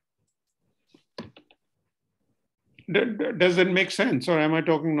 Does that make sense, or am I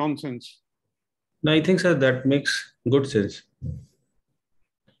talking nonsense? No, I think, sir, that makes good sense.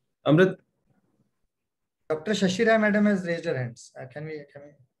 Amrit? Dr. Shashira madam has raised her hands. Can we?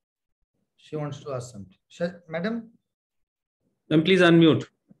 She wants to ask something. Madam? Then please unmute.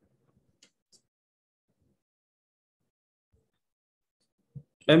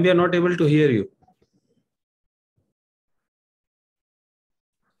 Ma'am, we are not able to hear you.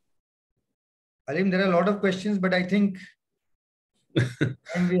 Alim, there are a lot of questions, but I think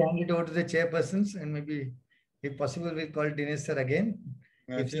And we hand it over to the chairpersons, and maybe, if possible, we'll call Dinesh sir again.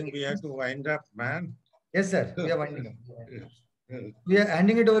 I think we have to wind up, man. Yes, sir. We are winding up. We are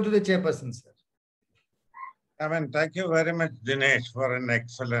handing it over to the chairperson, sir. I mean, thank you very much, Dinesh, for an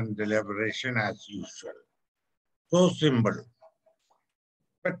excellent deliberation as usual. So simple.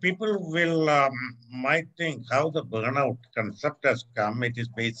 But people will might think how the burnout concept has come. It is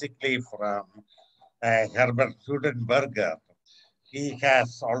basically from Herbert Freudenberger. He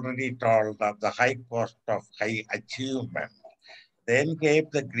has already told of the high cost of high achievement. Then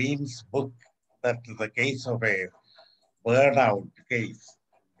gave the Green's book, that is the case of a burnout case.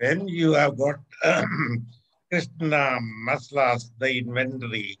 Then you have got Krishna Maslow's The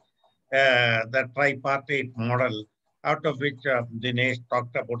Inventory, the tripartite model, out of which Dinesh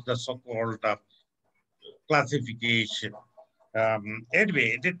talked about the so-called classification.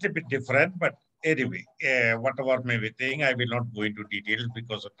 Anyway, it's a bit different, but anyway, whatever may be thing, I will not go into details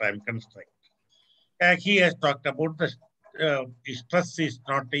because of time constraint. He has talked about the stress is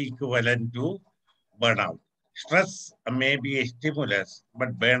not equivalent to burnout. Stress may be a stimulus,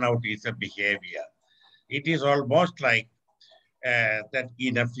 but burnout is a behavior. It is almost like that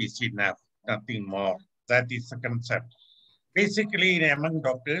enough is enough, nothing more. That is the concept. Basically, among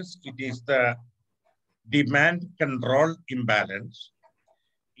doctors, it is the demand control imbalance.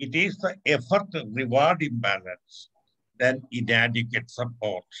 It is the effort reward imbalance, then inadequate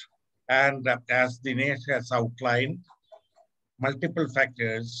support. And as Dinesh has outlined, multiple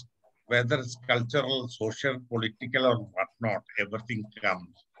factors, whether it's cultural, social, political, or whatnot, everything comes.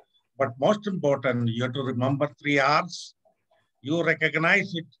 But most important, you have to remember 3 R's. You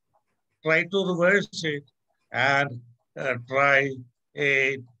recognize it, try to reverse it, and try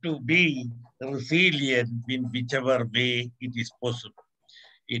to be resilient in whichever way it is possible.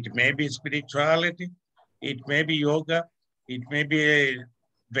 It may be spirituality, it may be yoga, it may be a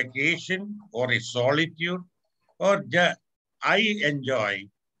vacation or a solitude, or I enjoy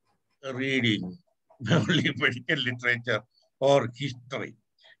reading only medical literature or history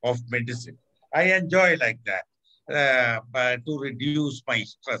of medicine. I enjoy like that to reduce my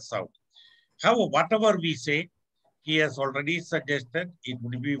stress out. However, whatever we say, he has already suggested it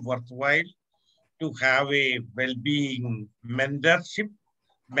would be worthwhile to have a well-being mentor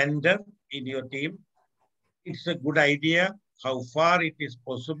in your team. It's a good idea. How far it is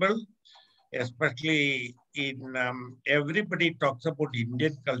possible, especially in everybody talks about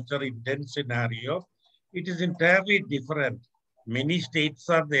Indian culture, Indian scenario. It is entirely different. Many states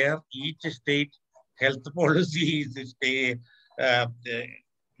are there. Each state health policy is a state.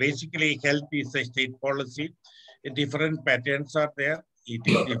 Basically, health is a state policy. Different patterns are there. It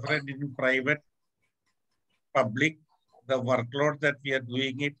is different in private, public, the workload that we are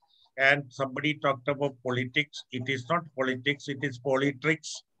doing it. And somebody talked about politics. It is not politics, it is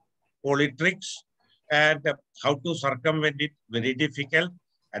politricks. And how to circumvent it, very difficult.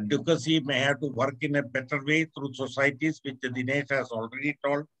 Advocacy may have to work in a better way through societies, which Dinesh has already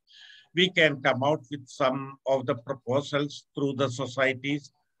told. We can come out with some of the proposals through the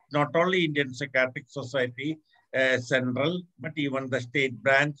societies, not only Indian Psychiatric Society, central, but even the state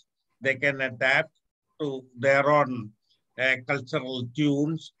branch. They can adapt to their own cultural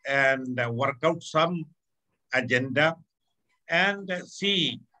tunes and work out some agenda and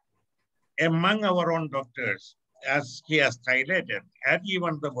see among our own doctors, as he has highlighted, and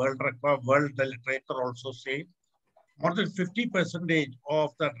even the world literature also say, more than 50%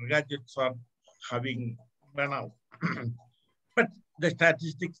 of the graduates are having burnout. But the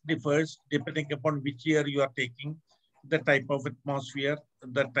statistics differs depending upon which year you are taking, the type of atmosphere,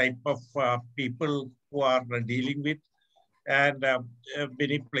 the type of people who are dealing with, and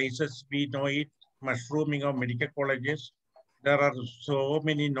many places we know it, mushrooming of medical colleges. There are so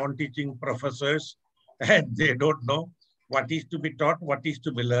many non-teaching professors and they don't know what is to be taught, what is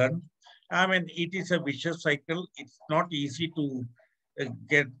to be learned. I mean, it is a vicious cycle. It's not easy to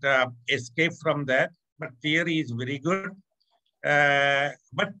get escape from that, but theory is very good.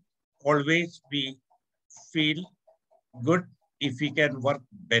 But always we feel good if we can work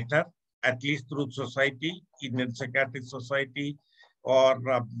better, at least through society, Indian Psychiatric Society, or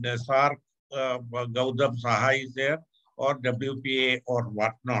the SARC, Gautam Saha is there, or WPA or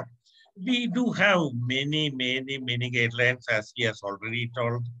whatnot. We do have many guidelines, as he has already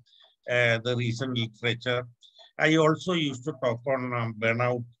told, the recent literature. I also used to talk on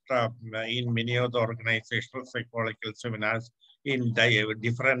burnout in many of the organizational psychological seminars in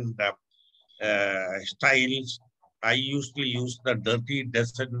different styles. I usually use the dirty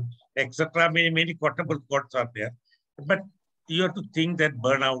dozen, etc. Many quotable quotes are there. But you have to think that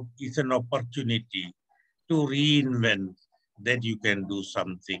burnout is an opportunity to reinvent, that you can do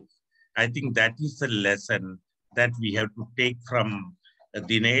something. I think that is the lesson that we have to take from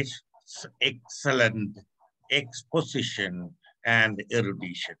Dinesh's excellent exposition and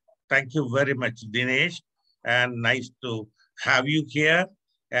erudition. Thank you very much, Dinesh, and nice to have you here,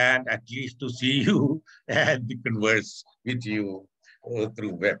 and at least to see you and converse with you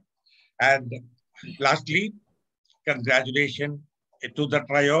through web. And lastly, congratulations to the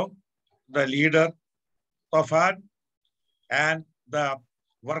trio, the leader, Tofan, and the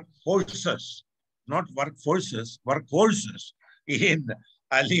workforces, not workforces, workhorses in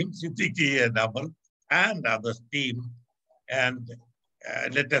Alim, Siddiqui, and Amal, and other team. And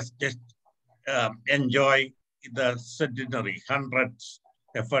let us just enjoy the centenary, hundreds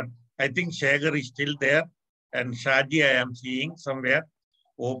effort. I think Shagar is still there, and Shaji I am seeing somewhere.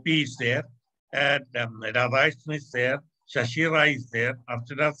 OP is there, and Radhakrishnan is there, Shashira is there,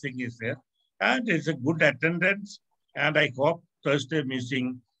 Archana Singh is there, and it's a good attendance. And I hope Thursday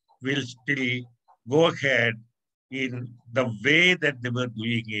Musing will still go ahead in the way that they were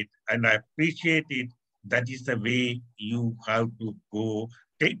doing it. And I appreciate it. That is the way you have to go,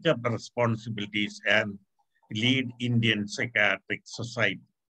 take up the responsibilities and lead Indian Psychiatric Society.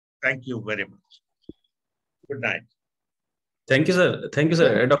 Thank you very much. Good night. Thank you, sir. Thank you,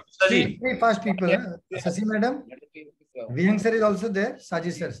 sir. Dr. Saji. Very fast people. Sasi madam, Vihang sir is also there.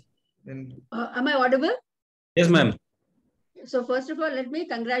 Saji sir. Am I audible? Yes, ma'am. So first of all, let me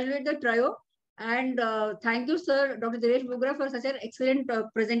congratulate the trio and thank you, sir, Dr. Dinesh Bhugra, for such an excellent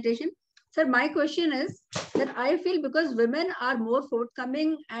presentation. Sir, my question is that I feel because women are more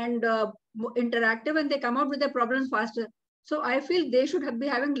forthcoming and interactive and they come out with their problems faster. So I feel they should be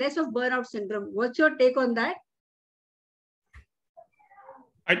having less of burnout syndrome. What's your take on that?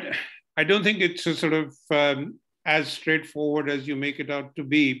 I don't think it's a sort of as straightforward as you make it out to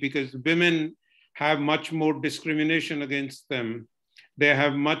be, because women have much more discrimination against them. They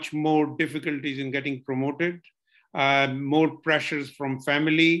have much more difficulties in getting promoted, more pressures from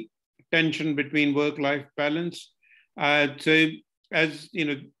family, tension between work-life balance. So as you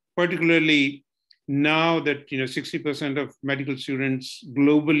know, particularly now that 60% of medical students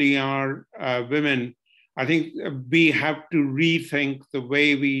globally are women, I think we have to rethink the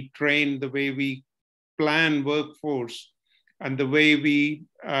way we train, the way we plan workforce, and the way we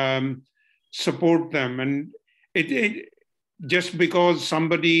support them. And it just because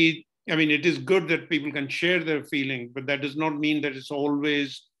somebody, I mean, it is good that people can share their feeling, but that does not mean that it's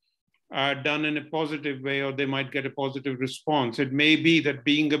always done in a positive way, or they might get a positive response. It may be that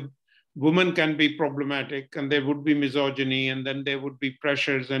being a woman can be problematic, and there would be misogyny, and then there would be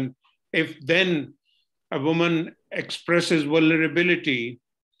pressures. And if then a woman expresses vulnerability,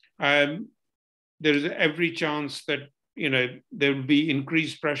 there is every chance that there will be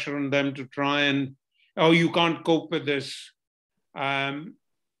increased pressure on them to try and, oh, you can't cope with this. I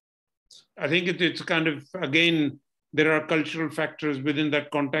think it's kind of, again, there are cultural factors within that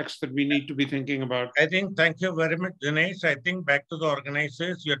context that we need to be thinking about. I think, thank you very much, Dinesh. I think back to the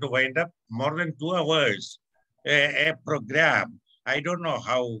organizers, you have to wind up more than 2 hours, a program. I don't know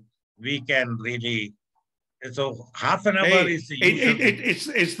how we can really, so half an hour is the usual.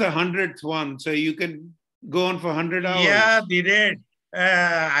 It's the 100th one, so you can go on for 100 hours. Yeah, Dinesh.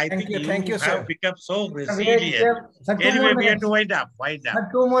 I think you have become so resilient. Anyway, we have to wind up.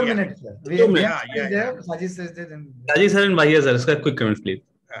 2 more minutes, sir. 2 minutes. Saji says that. Saji sir and Bhaiya sir, quick comments, please.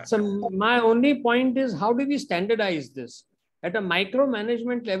 So my only point is, how do we standardize this? At a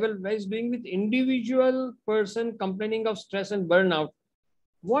micromanagement level, where is doing with individual person complaining of stress and burnout,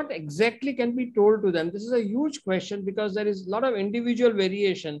 what exactly can be told to them? This is a huge question because there is a lot of individual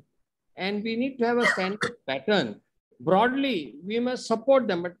variation and we need to have a standard pattern. Broadly, we must support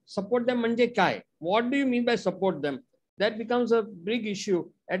them, but support them manje kai? What do you mean by support them? That becomes a big issue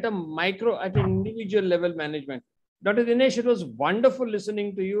at an individual level management. Dr. Dinesh, it was wonderful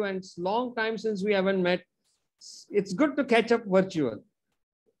listening to you, and it's a long time since we haven't met. It's good to catch up virtual.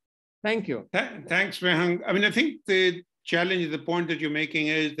 Thank you. Thanks, Vihang. I mean, I think the challenge, the point that you're making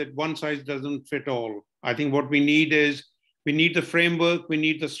is that one size doesn't fit all. I think what we need is, we need the framework, we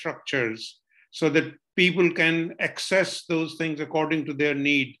need the structures so that people can access those things according to their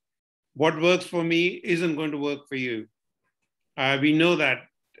need. What works for me isn't going to work for you. We know that.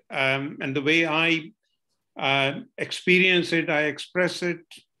 And the way I experience it, I express it,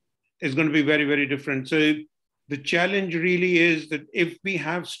 is going to be very, very different. So the challenge really is that if we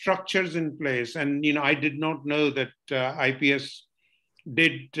have structures in place, and I did not know that IPS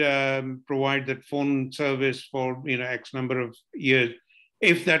did provide that phone service for X number of years.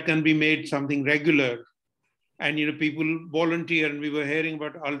 If that can be made something regular, and people volunteer, and we were hearing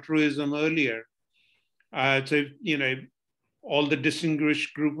about altruism earlier. So all the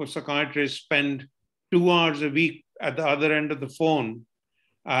distinguished group of psychiatrists spend 2 hours a week at the other end of the phone,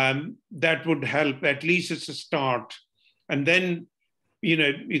 that would help. At least it's a start. And then,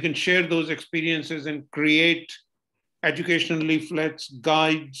 you can share those experiences and create educational leaflets,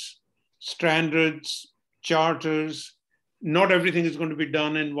 guides, standards, charters. Not everything is going to be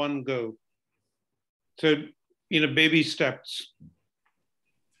done in one go. So, baby steps.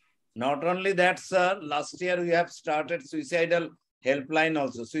 Not only that, sir, last year we have started suicidal helpline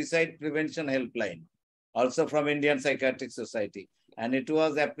also, suicide prevention helpline, also from Indian Psychiatric Society. And it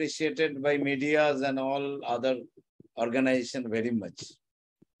was appreciated by medias and all other organizations very much.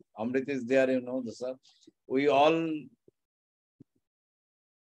 Amrit is there, sir. We all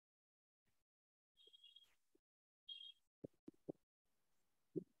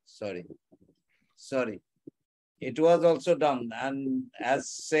sorry. It was also done, and as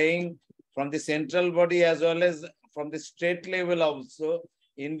saying from the central body as well as from the state level also,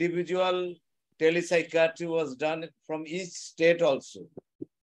 individual telepsychiatry was done from each state also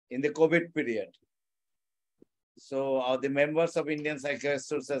in the COVID period. So the members of Indian Psychiatric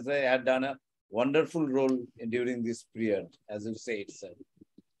Society had done a wonderful role during this period, as you say it, sir.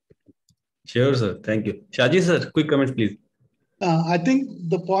 Sure, sir. Thank you. Shaji, sir, quick comment, please. I think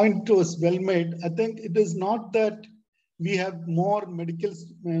the point was well made. I think it is not that we have more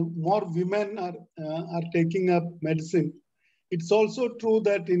more women are taking up medicine. It's also true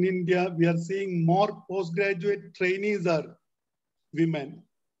that in India, we are seeing more postgraduate trainees are women.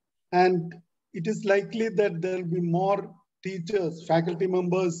 And it is likely that there will be more teachers, faculty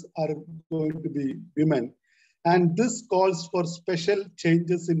members are going to be women. And this calls for special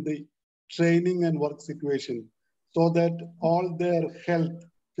changes in the training and work situation, so that all their health,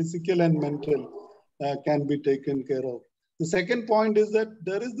 physical and mental, can be taken care of. The second point is that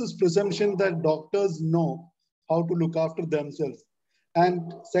there is this presumption that doctors know how to look after themselves.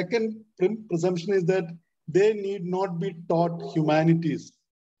 And second presumption is that they need not be taught humanities.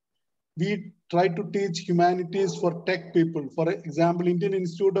 We try to teach humanities for tech people. For example, Indian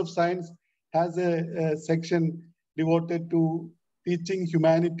Institute of Science has a section devoted to teaching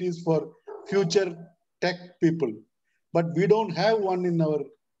humanities for future tech people, but we don't have one in our,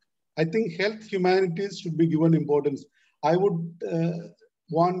 I think health humanities should be given importance. I would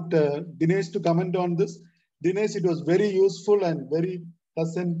want Dinesh to comment on this. Dinesh, it was very useful and very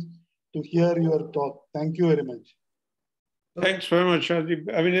pleasant to hear your talk. Thank you very much. Thanks very much,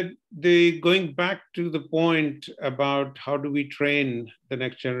 Shadi. I mean, going back to the point about how do we train the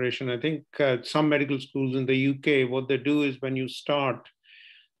next generation, I think some medical schools in the UK, what they do is when you start,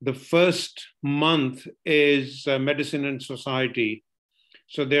 the first month is medicine and society.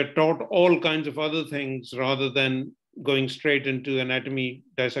 So they're taught all kinds of other things rather than going straight into anatomy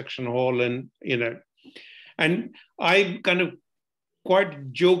dissection hall and, and I kind of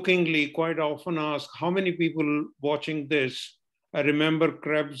quite jokingly, quite often ask how many people watching this remember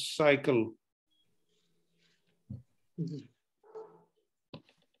Krebs' cycle.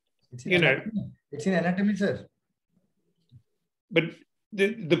 It's in anatomy, sir. But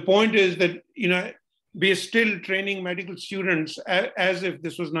the point is that, we are still training medical students as if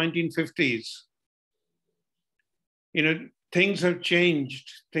this was 1950s. Things have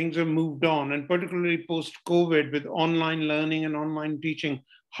changed, things have moved on, and particularly post-COVID with online learning and online teaching,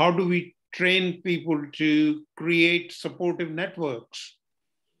 how do we train people to create supportive networks?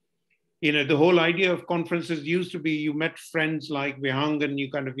 The whole idea of conferences used to be you met friends, like we hung and you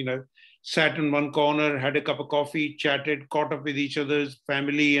kind of, sat in one corner, had a cup of coffee, chatted, caught up with each other's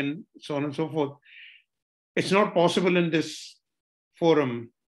family and so on and so forth. It's not possible in this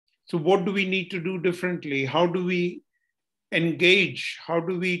forum. So what do we need to do differently? How do we engage? How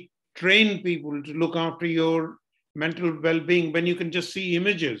do we train people to look after your mental well-being when you can just see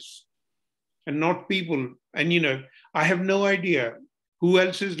images and not people? And, I have no idea who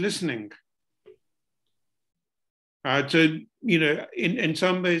else is listening. So, in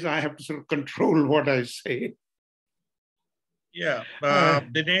some ways, I have to sort of control what I say. Yeah,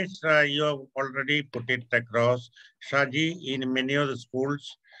 Dinesh, you have already put it across. Shaji, in many of the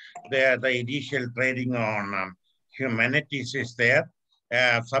schools, the initial training on humanities is there.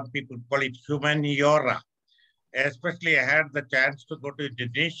 Some people call it humaniora. Especially, I had the chance to go to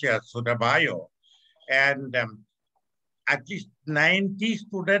Indonesia, Surabaya, and at least 90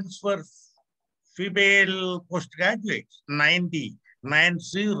 students were female postgraduates, 90.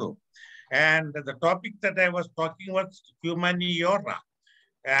 And the topic that I was talking was humaniora.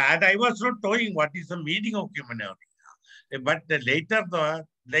 And I was not knowing what is the meaning of humaniora. But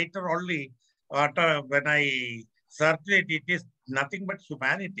later only, when I searched it, it is nothing but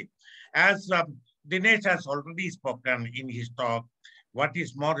humanity. As Dinesh has already spoken in his talk. What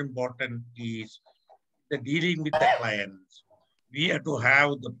is more important is the dealing with the clients. We have to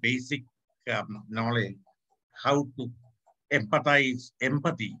have the basic knowledge, how to empathize,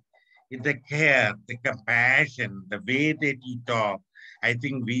 empathy, the care, the compassion, the way that you talk. I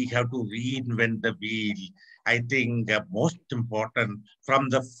think we have to reinvent the wheel. I think most important from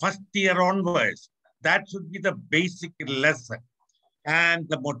the first year onwards, that should be the basic lesson and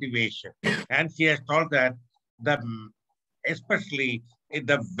the motivation. And he has told that especially in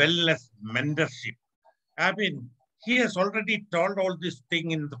the wellness mentorship. I mean, he has already told all this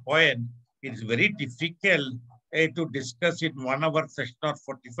thing in the poem. It's very difficult to discuss in 1 hour session or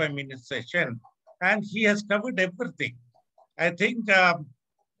 45-minute session. And he has covered everything. I think, can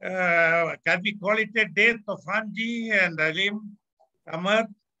we call it a day, Tofanji and Alim, Amar?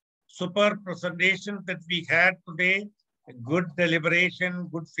 Super presentation that we had today. Good deliberation,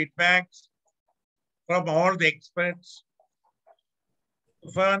 good feedbacks from all the experts.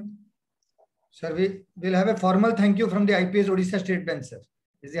 Tufan? Sir, we will have a formal thank you from the IPS Odisha State Bench, sir.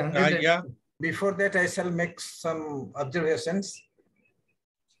 Is the 100th Yeah. Before that, I shall make some observations.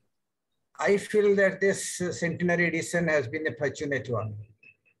 I feel that this centenary edition has been a fortunate one.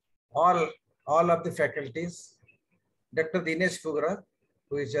 All of the faculties, Dr. Dinesh Bhugra,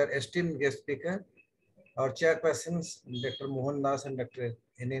 who is our esteemed guest speaker, our chairpersons, Dr. Mohan Das and Dr.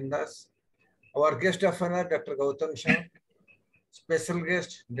 Enin Das, our guest of honor, Dr. Gautam Shah, special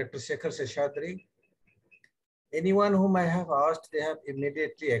guest, Dr. Shekhar Seshadri. Anyone whom I have asked, they have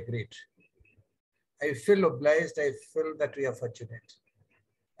immediately agreed. I feel obliged, I feel that we are fortunate.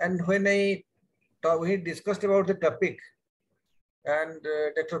 And when we discussed about the topic, and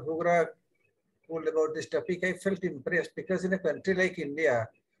Dr. Bhugra told about this topic, I felt impressed because in a country like India,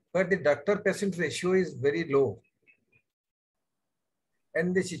 where the doctor-patient ratio is very low,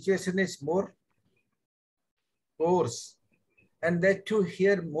 and the situation is more coarse, and that too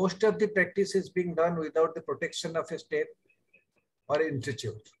here, most of the practice is being done without the protection of a state or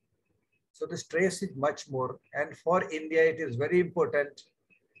institute. So the stress is much more, and for India, it is very important,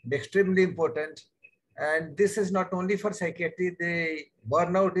 extremely important. And this is not only for psychiatry, the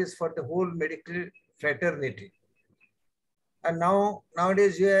burnout is for the whole medical fraternity. And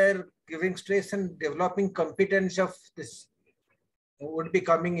nowadays you are giving stress and developing competence of this would be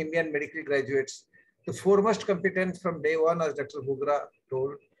coming Indian medical graduates. The foremost competence from day one, as Dr. Bhugra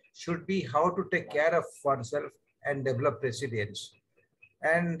told, should be how to take care of oneself and develop resilience.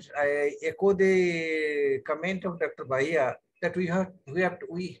 And I echo the comment of Dr. Bhaiya that we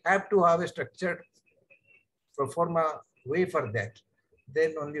have to have a structured pro forma way for that.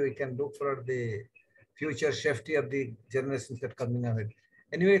 Then only we can look for the future safety of the generations that are coming ahead.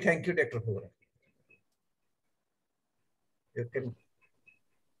 Anyway, thank you, Dr. Bhugra. You can.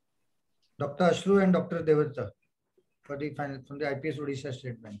 Dr. Ashru and Dr. Devrata for the final from the IPS Odisha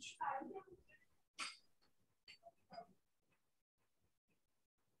State Bench.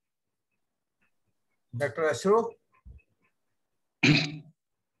 Dr. Ashru.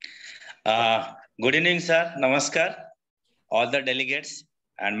 Good evening, sir. Namaskar. All the delegates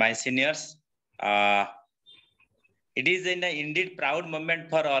and my seniors. It is indeed proud moment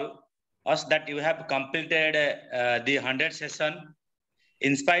for all us that you have completed the 100th session.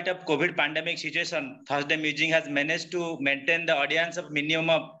 In spite of COVID pandemic situation, Thursday Musing has managed to maintain the audience of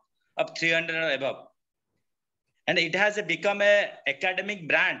minimum of 300 or above. And it has become an academic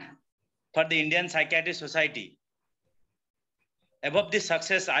brand for the Indian Psychiatry Society. Above this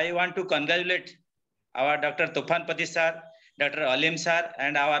success, I want to congratulate our Dr. Tufan Pati sir, Dr. Alim sir,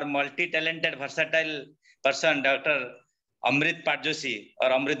 and our multi-talented, versatile person, Dr. Amrit Patjoshi or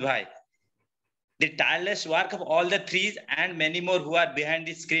Amrit Bhai. The tireless work of all the three and many more who are behind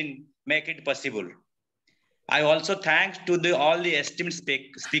the screen make it possible. I also thank to all the esteemed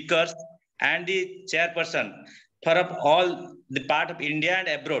speakers and the chairperson for all the part of India and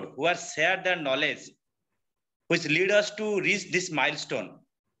abroad who have shared their knowledge, which lead us to reach this milestone.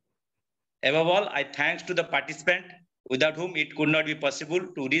 Above all, I thanks to the participant without whom it could not be possible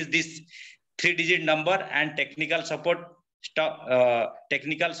to reach this 3-digit number and technical support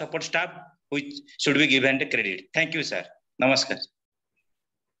staff, which should be given the credit. Thank you, sir. Namaskar.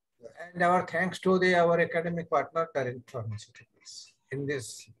 And our thanks to our academic partner, Torrent Pharmaceuticals, in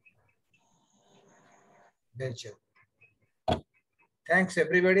this venture. Thanks,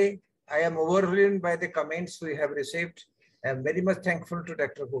 everybody. I am overwhelmed by the comments we have received. I am very much thankful to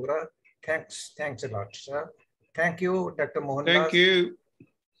Dr. Bhugra. Thanks a lot, sir. Thank you, Dr. Mohan. Thank you.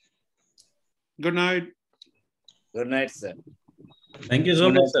 Good night. Good night, sir. Thank you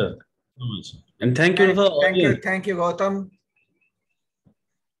so much, sir. And thank you for all. Thank you, Gautam.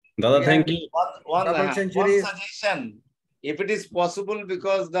 Dada, thank you. One centuries. suggestion, if it is possible,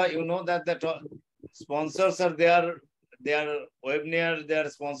 because you know that the sponsors are there, they are webinar, they are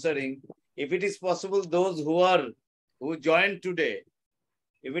sponsoring. If it is possible, those who joined today,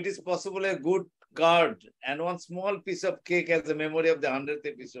 if it is possible, a good card and one small piece of cake as a memory of the 100th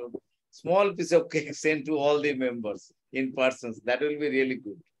episode, small piece of cake sent to all the members in persons, that will be really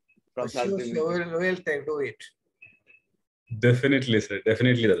good. From Sure, we'll do it. Definitely, sir.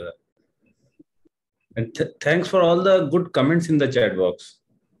 Definitely, Dada. And thanks for all the good comments in the chat box.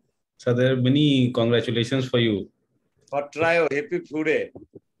 So there are many congratulations for you. For Trio, happy food day.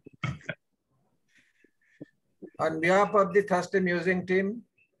 On behalf of the Thursday Musing team,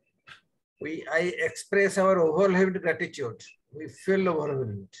 I express our overwhelmed gratitude. We feel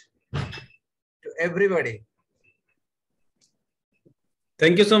overwhelmed to everybody.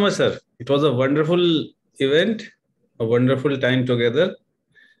 Thank you so much, sir. It was a wonderful event, a wonderful time together.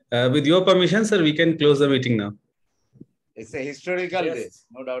 With your permission, sir, we can close the meeting now. It's a historical day,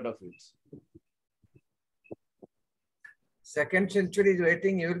 no doubt of it. Second century is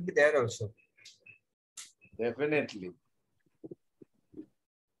waiting, you will be there also. Definitely.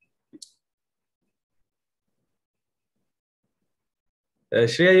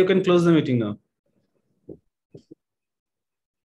 Shreya, you can close the meeting now.